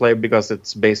screenplay because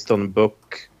it's based on a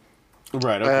book.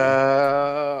 Right.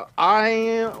 Okay.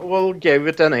 I will give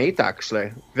it an 8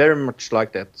 actually. Very much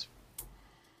like that.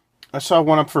 I saw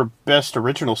one up for Best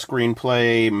Original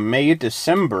Screenplay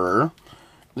May-December.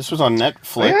 This was on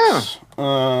Netflix.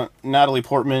 Yeah. Natalie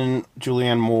Portman,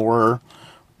 Julianne Moore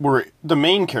were the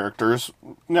main characters.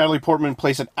 Natalie Portman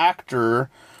plays an actor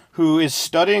who is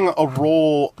studying a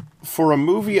role for a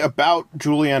movie about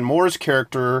Julianne Moore's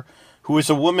character, who is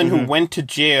a woman who went to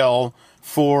jail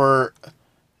for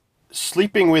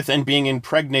sleeping with and being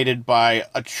impregnated by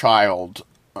a child.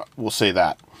 We'll say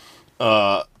that.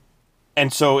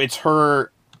 And so it's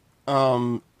her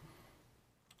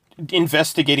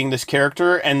investigating this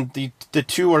character, and the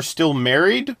two are still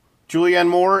married, Julianne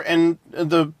Moore and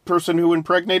the person who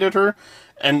impregnated her.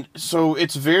 And so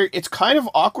it's kind of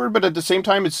awkward, but at the same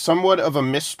time it's somewhat of a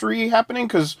mystery happening,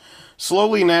 because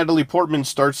slowly Natalie Portman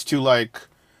starts to like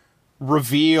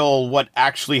reveal what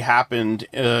actually happened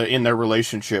in their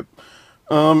relationship.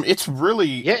 It's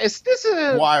really is this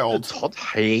a wild. A Todd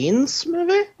Haynes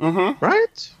movie?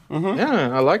 Right? Yeah,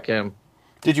 I like him.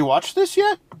 Did you watch this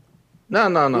yet? No.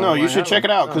 No, you should check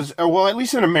it out, because well, at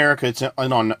least in America, it's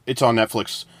on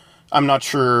Netflix. I'm not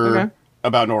sure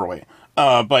about Norway,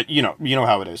 but you know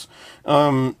how it is.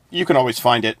 You can always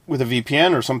find it with a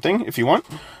VPN or something if you want.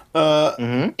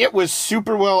 It was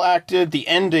super well acted. The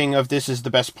ending of this is the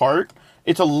best part.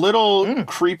 It's a little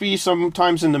creepy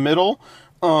sometimes in the middle,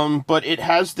 but it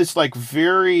has this like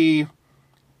very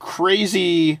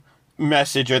crazy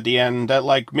message at the end that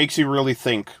like makes you really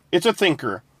think. It's a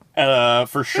thinker,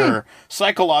 for sure.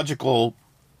 Psychological,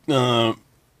 kind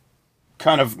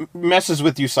of messes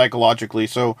with you psychologically.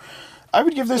 So I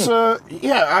would give this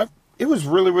it was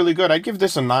really, really good. I'd give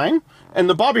this a 9. And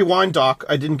the Bobby Wine doc,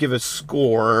 I didn't give a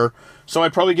score, so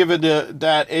I'd probably give it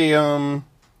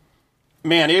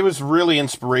man, it was really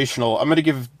inspirational. I'm going to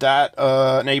give that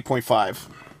an 8.5.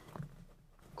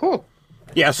 Cool.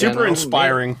 Yeah, super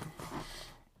inspiring.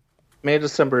 May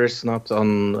December is not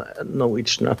on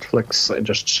Norwegian Netflix. I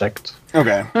just checked.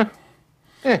 Okay.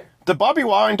 Yeah. The Bobby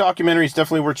Wine documentary is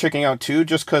definitely worth checking out too,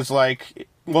 just because, like,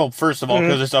 well, first of all,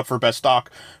 because it's up for best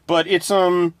doc, but it's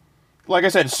like I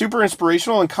said, super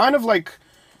inspirational and kind of like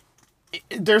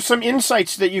there's some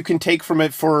insights that you can take from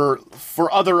it for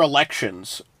other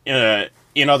elections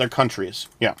in other countries.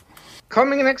 Yeah.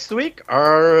 Coming next week,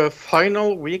 our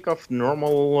final week of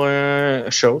normal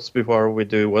shows before we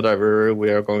do whatever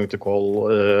we are going to call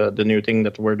the new thing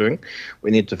that we're doing. We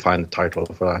need to find a title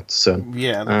for that soon.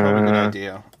 Yeah, that's probably a good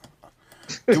idea.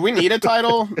 Do we need a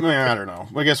title? I don't know.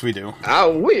 I guess we do.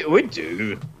 We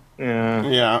do. Yeah.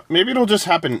 Yeah. Maybe it'll just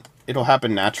happen. It'll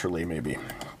happen naturally, maybe.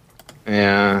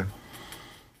 Yeah.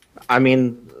 I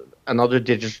mean, another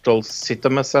digital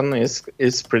citizen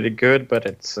is pretty good, but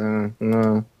it's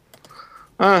no.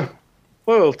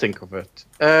 We'll think of it.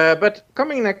 But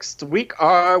coming next week,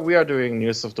 we are doing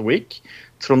News of the Week.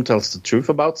 Trond tells the truth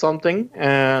about something,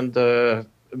 and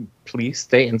please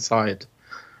stay inside.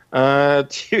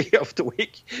 TV of the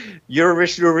Week,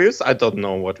 Eurovision reviews. I don't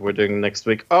know what we're doing next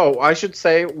week. Oh, I should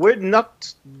say we're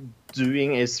not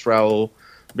doing Israel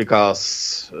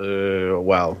because,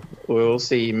 well, we'll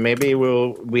see. Maybe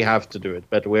we have to do it,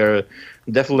 but we're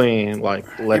definitely like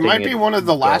letting it might be one of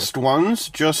the go. last ones,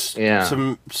 just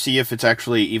to see if it's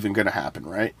actually even going to happen,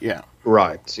 right? Yeah.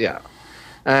 Right. Yeah.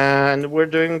 And we're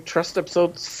doing Trust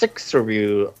episode 6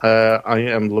 review. I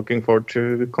am looking forward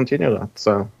to continue that.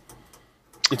 So.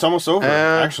 It's almost over,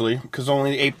 actually, because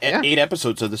only eight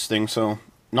episodes of this thing, so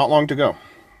not long to go.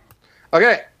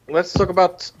 Okay, let's talk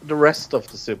about the rest of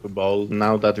the Super Bowl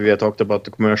now that we have talked about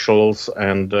the commercials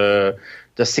and the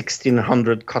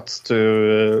 1,600 cuts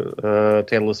to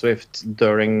Taylor Swift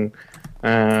during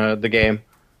the game.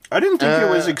 I didn't think it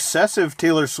was excessive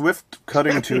Taylor Swift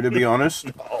cutting to be honest.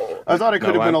 I thought it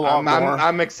could have been a lot more.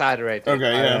 I'm exaggerating.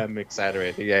 Okay, yeah. I'm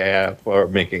exaggerating, for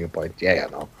making a point.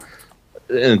 No.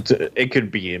 It could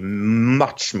be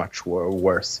much, much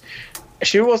worse.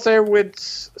 She was there with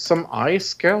some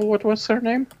Ice girl. What was her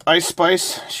name? Ice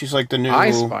Spice. She's like the new...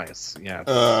 Ice Spice, yeah.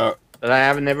 That I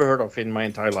have never heard of in my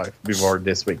entire life before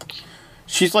this week.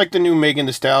 She's like the new Megan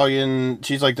Thee Stallion.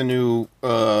 She's like the new...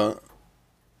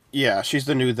 she's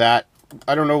the new that.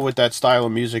 I don't know what that style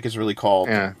of music is really called.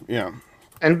 Yeah.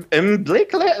 And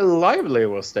Blake Lively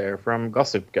was there from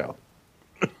Gossip Girl.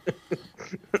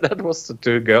 That was the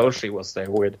two girls she was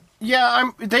there with.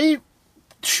 Yeah, they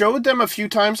showed them a few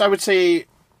times. I would say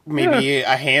maybe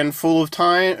a handful of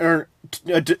times, or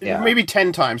maybe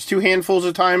 10 times, 2 handfuls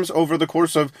of times over the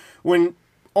course of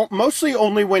mostly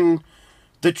only when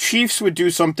the Chiefs would do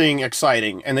something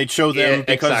exciting, and they'd show them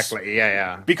because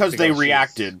because they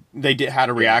reacted. They had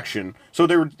a reaction, so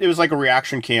it was like a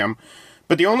reaction cam.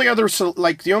 But the only other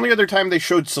time they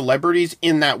showed celebrities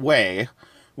in that way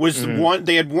was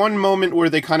they had one moment where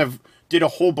they kind of did a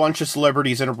whole bunch of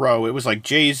celebrities in a row. It was like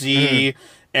Jay-Z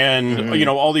and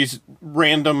all these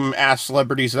random ass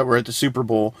celebrities that were at the Super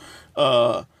Bowl.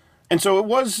 And so it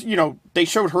was, they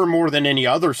showed her more than any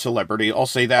other celebrity, I'll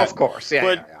say that. Of course, yeah.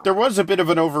 But there was a bit of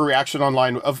an overreaction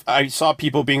online I saw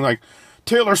people being like,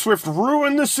 Taylor Swift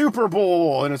ruined the Super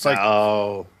Bowl, and it's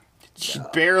like, she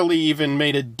barely even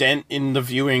made a dent in the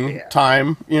viewing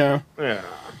time, Yeah.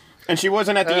 And she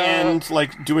wasn't at the end,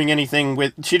 like, doing anything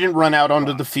she didn't run out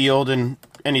onto the field and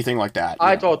anything like that.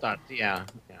 I thought that,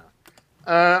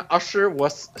 Usher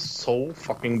was so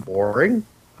fucking boring.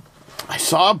 I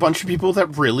saw a bunch of people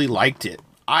that really liked it.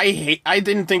 I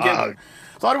didn't think it...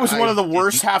 thought it was one of the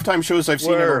worst halftime shows I've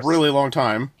seen in a really long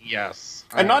time. Yes.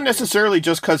 And not necessarily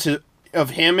just because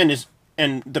of him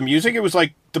and the music. It was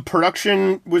like, the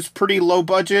production was pretty low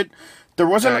budget. There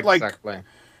wasn't,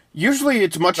 usually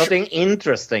it's nothing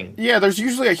interesting. Yeah, there's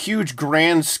usually a huge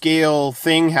grand scale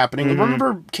thing happening.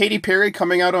 Remember Katy Perry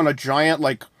coming out on a giant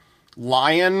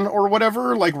lion or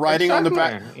whatever, riding on the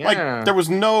back? Yeah. There was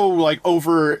no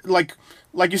over like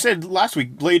you said last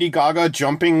week, Lady Gaga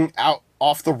jumping out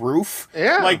off the roof.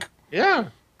 Yeah.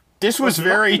 This was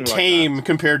very tame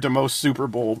compared to most Super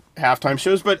Bowl halftime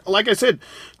shows. But like I said,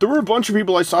 there were a bunch of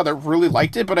people I saw that really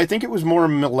liked it, but I think it was more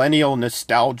millennial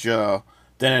nostalgia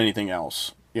than anything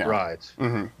else. Yeah. Right.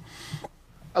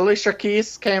 Alicia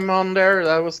Keys came on there.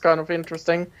 That was kind of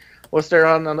interesting. Was there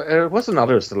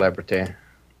another celebrity?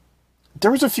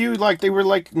 There was a few, they were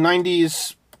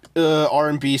 90s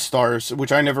R&B stars,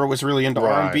 which I never was really into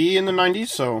R&B in the 90s,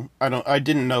 so I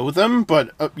didn't know them,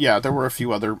 but there were a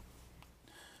few other.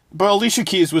 But Alicia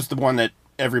Keys was the one that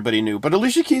everybody knew. But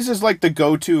Alicia Keys is the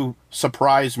go-to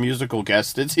surprise musical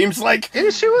guest, it seems like.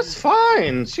 And she was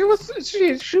fine. She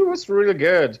was really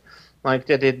good. They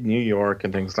did New York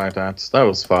and things like that. That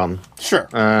was fun. Sure.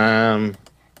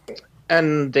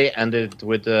 And they ended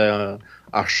with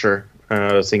Usher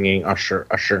singing Usher,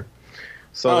 Usher.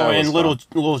 So Oh, that was and fun.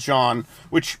 Little John,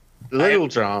 which Little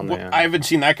John, yeah. I haven't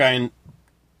seen that guy in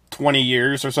 20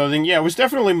 years or something. Yeah, it was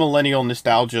definitely millennial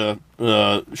nostalgia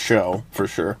show for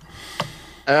sure.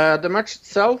 The match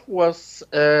itself was,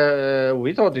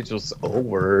 we thought it was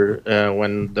over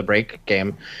when the break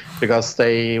came, because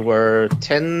they were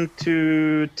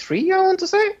 10-3, I want to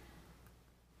say.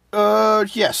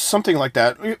 Yes, something like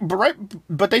that.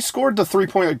 But they scored the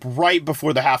 3-point right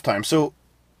before the halftime. So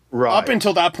Right. up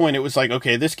until that point, it was like,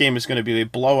 okay, this game is going to be a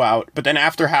blowout. But then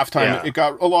after halftime, Yeah. it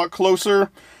got a lot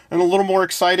closer and a little more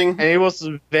exciting. And it was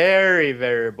very,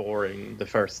 very boring, the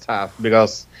first half,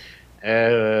 because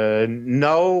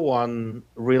no one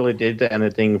really did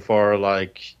anything for,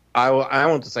 like, I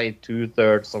want to say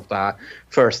 2/3 of the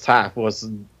first half was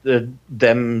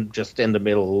them just in the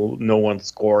middle, no one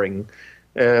scoring.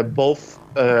 Both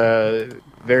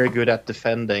very good at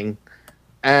defending.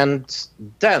 And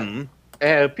then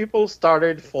people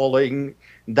started falling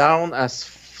down as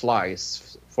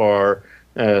flies for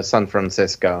San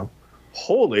Francisco.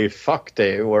 Holy fuck,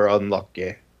 they were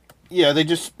unlucky. Yeah,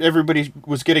 everybody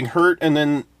was getting hurt, and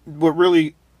then what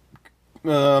really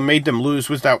made them lose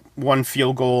was that one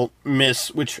field goal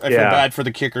miss, which I feel Yeah. bad for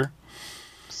the kicker.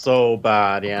 So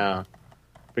bad, yeah.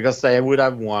 Because they would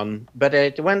have won. But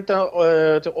it went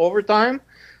to overtime,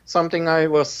 something I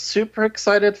was super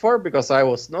excited for, because I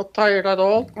was not tired at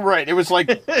all. Right, it was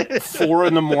like 4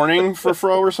 in the morning for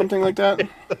Fro or something like that.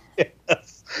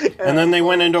 Yes. And then they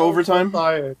went into overtime?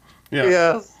 Tired. Yeah.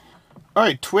 Yes. All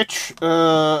right, Twitch,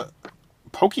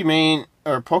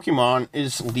 Pokemon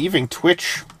is leaving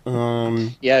Twitch.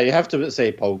 Yeah, you have to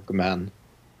say Pokemon.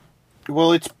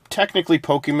 Well, it's technically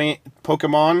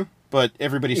Pokemon, but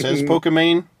everybody says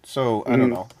Pokemon, so I don't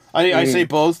know. I say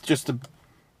both just to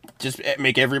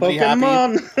make everybody happy.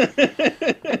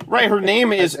 Pokemon. Right, her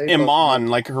name is say Iman,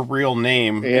 like her real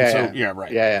name. and Yeah. So, yeah,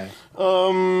 right. Yeah.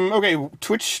 Okay,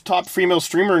 Twitch top female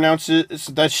streamer announces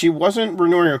that she wasn't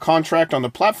renewing her contract on the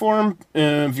platform.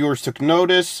 Viewers took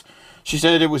notice. She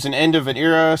said it was an end of an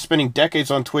era, spending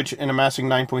decades on Twitch and amassing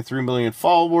 9.3 million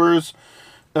followers.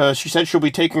 She said she'll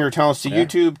be taking her talents to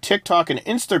YouTube, TikTok, and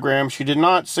Instagram. She did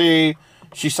not say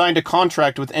she signed a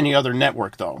contract with any other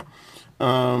network, though.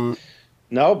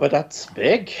 No, but that's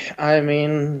big. I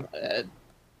mean,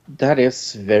 that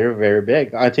is very, very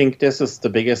big. I think this is the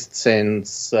biggest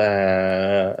since Moist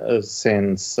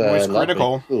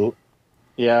Critical. Ludwig.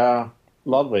 Yeah,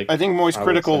 Ludwig. I think Moist I would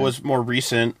Critical say. was more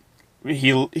recent.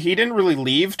 He didn't really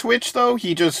leave Twitch, though.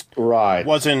 He just Right.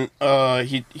 wasn't.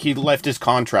 He left his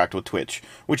contract with Twitch,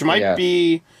 which might Yes.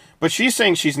 be. But she's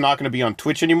saying she's not going to be on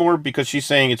Twitch anymore because she's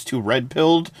saying it's too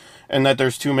red-pilled and that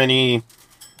there's too many.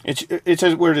 It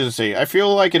says, where does it say? I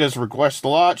feel like it has regressed a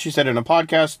lot, she said in a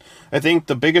podcast. I think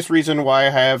the biggest reason why I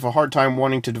have a hard time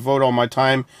wanting to devote all my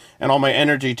time and all my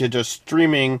energy to just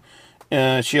streaming,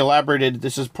 she elaborated,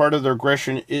 this is part of the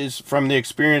regression is from the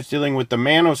experience dealing with the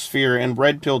manosphere and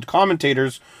red-pilled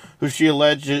commentators who she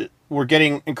alleged were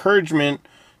getting encouragement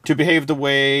to behave that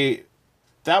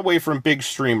way from big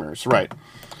streamers. Right.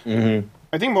 Mm-hmm.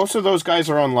 I think most of those guys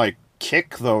are on, like,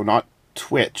 Kick, though, not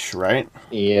Twitch, right?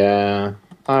 Yeah,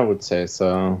 I would say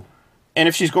so. And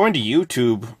if she's going to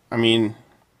YouTube, I mean,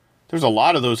 there's a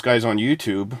lot of those guys on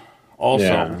YouTube also.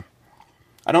 Yeah.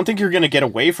 I don't think you're going to get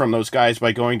away from those guys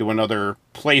by going to another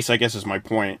place, I guess is my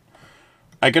point.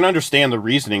 I can understand the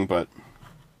reasoning, but...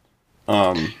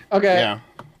 Okay. Yeah.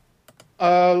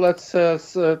 Let's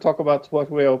talk about what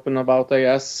we open about, I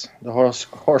guess. The horse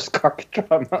cock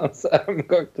dramas, I'm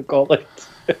going to call it.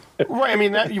 Right, I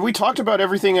mean, we talked about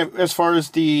everything as far as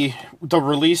the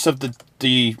release of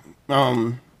the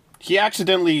he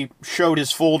accidentally showed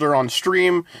his folder on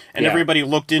stream, and Yeah. everybody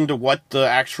looked into what the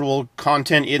actual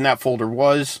content in that folder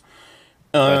was.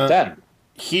 But then,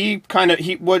 He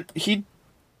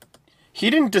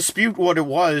didn't dispute what it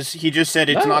was. He just said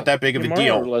it's not that big of a more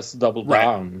deal. or less doubled Right.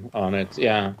 down on it,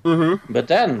 yeah. Mm-hmm. But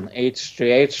then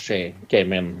H3H3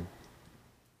 came in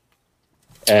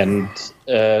and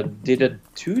did a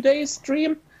 2-day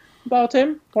stream about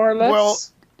him, more or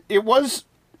less. Well,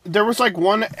 there was like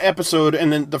one episode,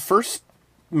 and then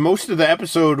most of the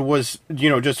episode was,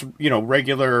 just,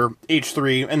 regular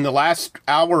H3, and the last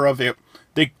hour of it,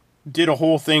 they did a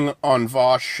whole thing on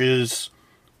Vosh's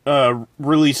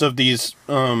release of these,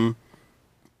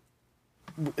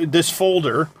 this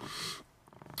folder,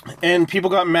 and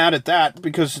people got mad at that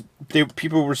because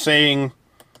people were saying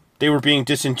they were being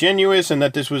disingenuous and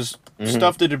that this was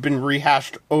stuff that had been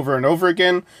rehashed over and over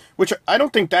again, which I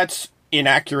don't think that's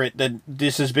inaccurate, that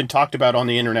this has been talked about on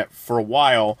the internet for a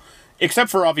while. Except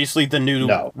for, obviously, the new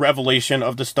revelation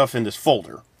of the stuff in this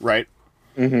folder, right?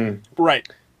 Mm-hmm. Right.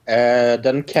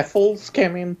 Then Keffels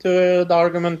came into the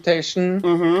argumentation.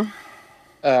 Mm-hmm.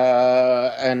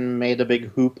 And made a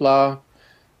big hoopla.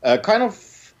 Kind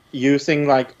of using,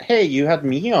 like, hey, you had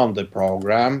me on the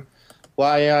program.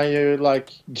 Why are you,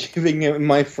 like, giving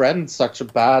my friend such a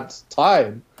bad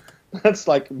time? That's,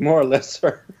 like, more or less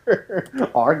her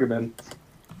argument.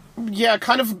 Yeah,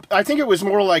 kind of. I think it was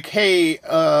more like, hey,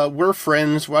 we're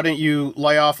friends. Why don't you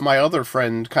lay off my other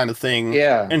friend kind of thing.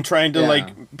 Yeah. And trying to,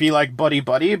 like, be like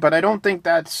buddy-buddy. But I don't think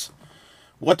that's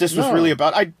what this was really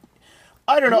about.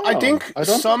 I don't know. I think I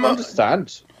don't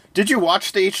understand. Did you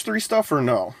watch the H3 stuff or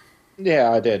no?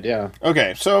 Yeah, I did, yeah.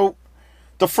 Okay, so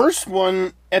the first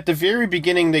one, at the very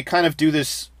beginning, they kind of do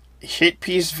this hit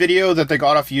piece video that they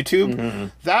got off YouTube. Mm-hmm.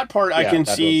 That part, I can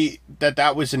see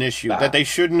that was an issue. That they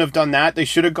shouldn't have done that. They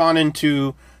should have gone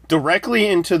directly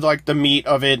into, like, the meat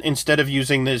of it instead of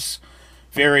using this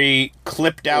very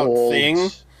clipped out thing.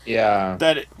 Yeah.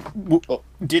 That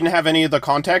didn't have any of the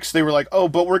context. They were like, oh,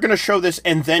 but we're going to show this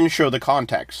and then show the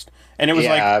context. And it was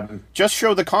like, just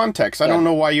show the context. I don't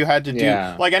know why you had to do...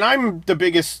 Like, and I'm the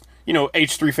biggest,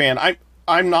 H3 fan.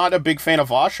 I'm not a big fan of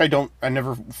Vosh. I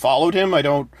never followed him. I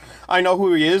know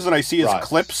who he is, and I see his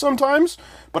clips sometimes,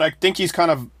 but I think he's kind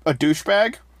of a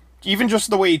douchebag. Even just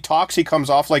the way he talks, he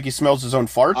comes off like he smells his own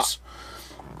farts.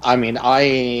 I mean,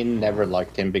 I never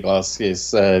liked him because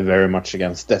he's very much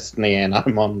against Destiny, and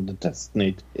I'm on the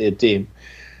Destiny team.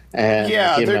 And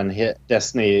him and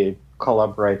Destiny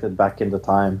collaborated back in the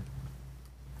time.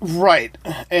 Right.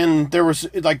 And there was,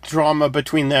 like, drama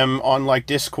between them on, like,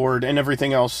 Discord and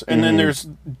everything else. And then there's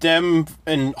them,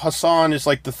 and Hassan is,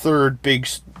 like, the third big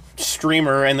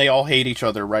streamer, and they all hate each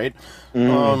other, right?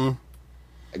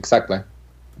 Exactly.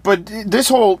 But this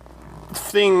whole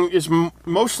thing is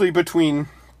mostly between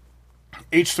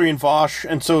H3 and Vosh,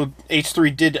 and so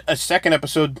H3 did a second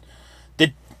episode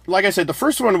that, like I said, the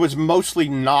first one was mostly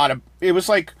it was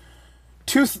like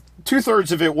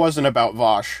two-thirds of it wasn't about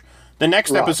Vosh. The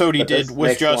next episode he did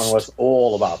was just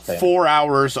all about them. 4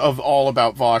 hours of all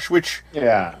about Vosh, which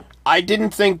I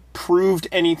didn't think proved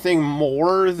anything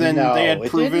more than they had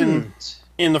proven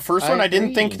in the first one. I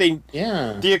didn't think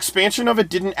the expansion of it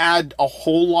didn't add a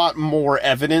whole lot more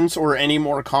evidence or any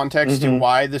more context to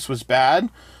why this was bad.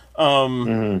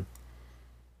 And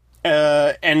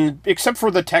except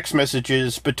for the text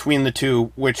messages between the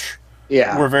two, which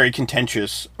were very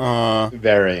contentious.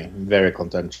 Very, very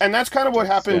contentious. And that's kind of what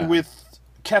happened with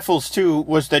Keffels, too,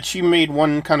 was that she made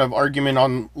one kind of argument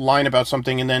online about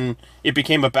something, and then it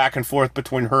became a back and forth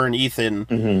between her and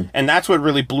Ethan. And that's what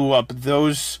really blew up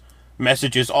those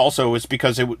messages also, is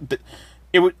because the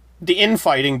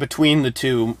infighting between the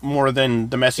two more than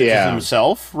the messages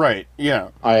themselves. Right, yeah.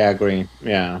 I agree,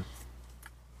 yeah.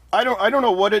 I don't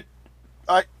know what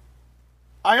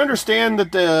I understand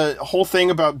that the whole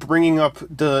thing about bringing up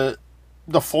the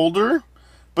folder,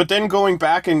 but then going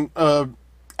back and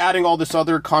adding all this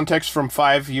other context from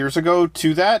 5 years ago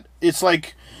to that, it's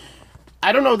like,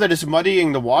 I don't know that it's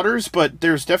muddying the waters, but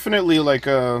there's definitely like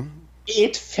a...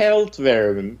 It felt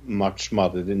very much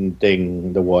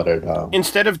muddying the water, though.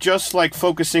 Instead of just, like,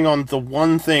 focusing on the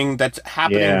one thing that's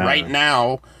happening right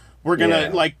now, we're gonna,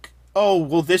 like, oh,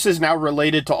 well, this is now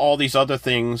related to all these other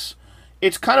things.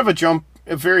 It's kind of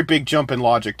a very big jump in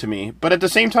logic to me. But at the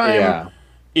same time,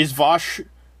 is Vosh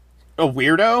a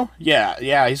weirdo?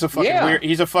 Yeah, he's a fucking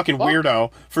he's a fucking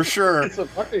weirdo, for sure. He's a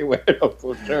fucking weirdo,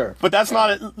 for sure. But that's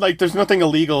not, like, there's nothing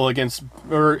illegal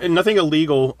nothing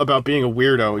illegal about being a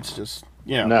weirdo. It's just,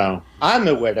 No, I'm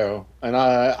a weirdo, and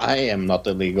I am not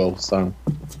illegal, so.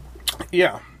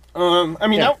 Yeah. I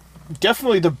mean, that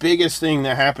definitely the biggest thing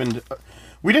that happened.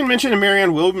 We didn't mention that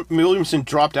Marianne Williamson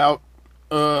dropped out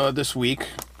this week.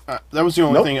 That was the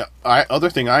only other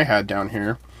thing I had down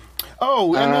here.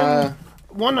 Oh, and then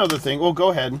one other thing. Well, go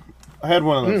ahead. I had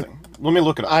one other thing. Let me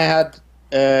look it up. I had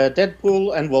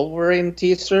Deadpool and Wolverine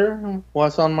teaser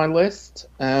was on my list.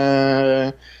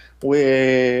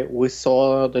 We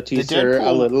saw the teaser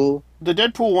a little. The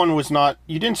Deadpool one was not...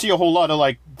 You didn't see a whole lot of,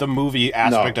 like, the movie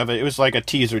aspect of it. It was like a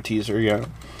teaser, yeah.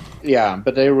 Yeah,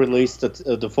 but they released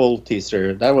the full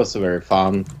teaser. That was very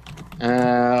fun.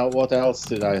 What else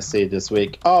did I see this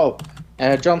week? Oh,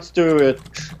 Jon Stewart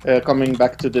coming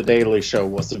back to The Daily Show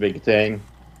was a big thing.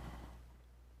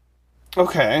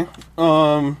 Okay.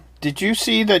 Did you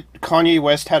see that Kanye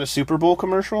West had a Super Bowl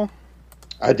commercial?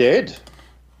 I did.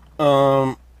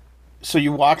 So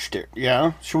you watched it,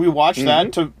 yeah? Should we watch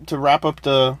that to wrap up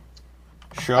the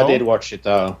show? I did watch it,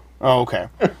 though. Oh, okay.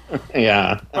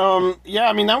 Yeah. Yeah,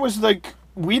 I mean, that was like...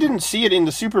 We didn't see it in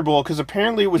the Super Bowl, because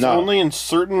apparently it was only in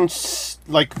certain,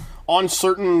 like, on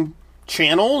certain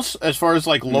channels, as far as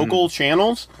like local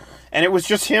channels, and it was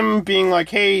just him being like,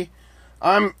 "Hey,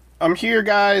 I'm here,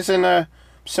 guys, and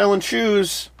selling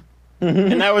shoes,"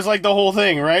 and that was like the whole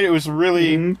thing, right? It was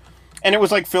really, and it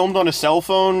was like filmed on a cell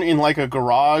phone in like a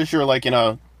garage or like in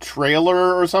a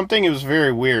trailer or something. It was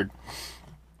very weird.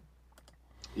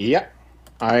 Yeah,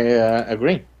 I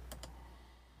agree.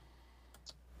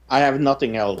 I have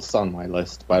nothing else on my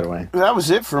list, by the way. That was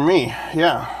it for me.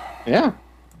 Yeah. Yeah.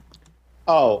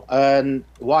 Oh, and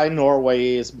why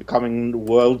Norway is becoming the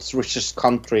world's richest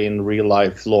country in real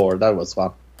life lore. That was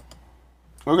fun.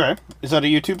 Okay. Is that a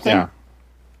YouTube thing? Yeah.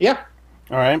 Yeah.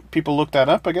 All right. People look that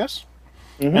up, I guess.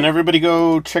 And everybody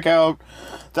go check out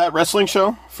that wrestling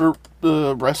show for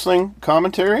the wrestling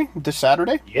commentary this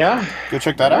Saturday. Yeah. Go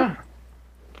check that out.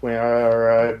 We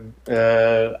are.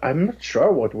 I'm not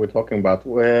sure what we're talking about.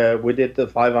 We did the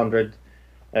 500,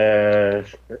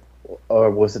 or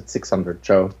was it 600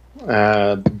 show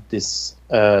this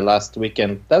last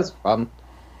weekend. That was fun.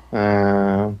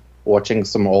 Watching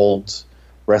some old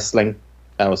wrestling.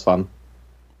 That was fun.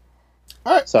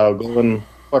 All right. So go and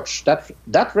watch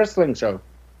that wrestling show.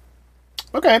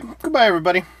 Okay. Goodbye,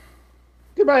 everybody.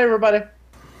 Goodbye, everybody.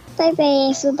 Bye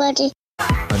bye, everybody.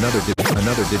 Another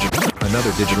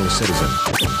digital citizen.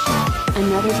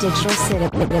 Another digital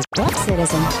citizen.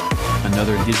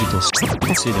 Another digital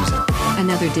citizen.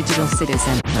 Another digital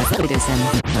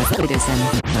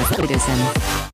citizen.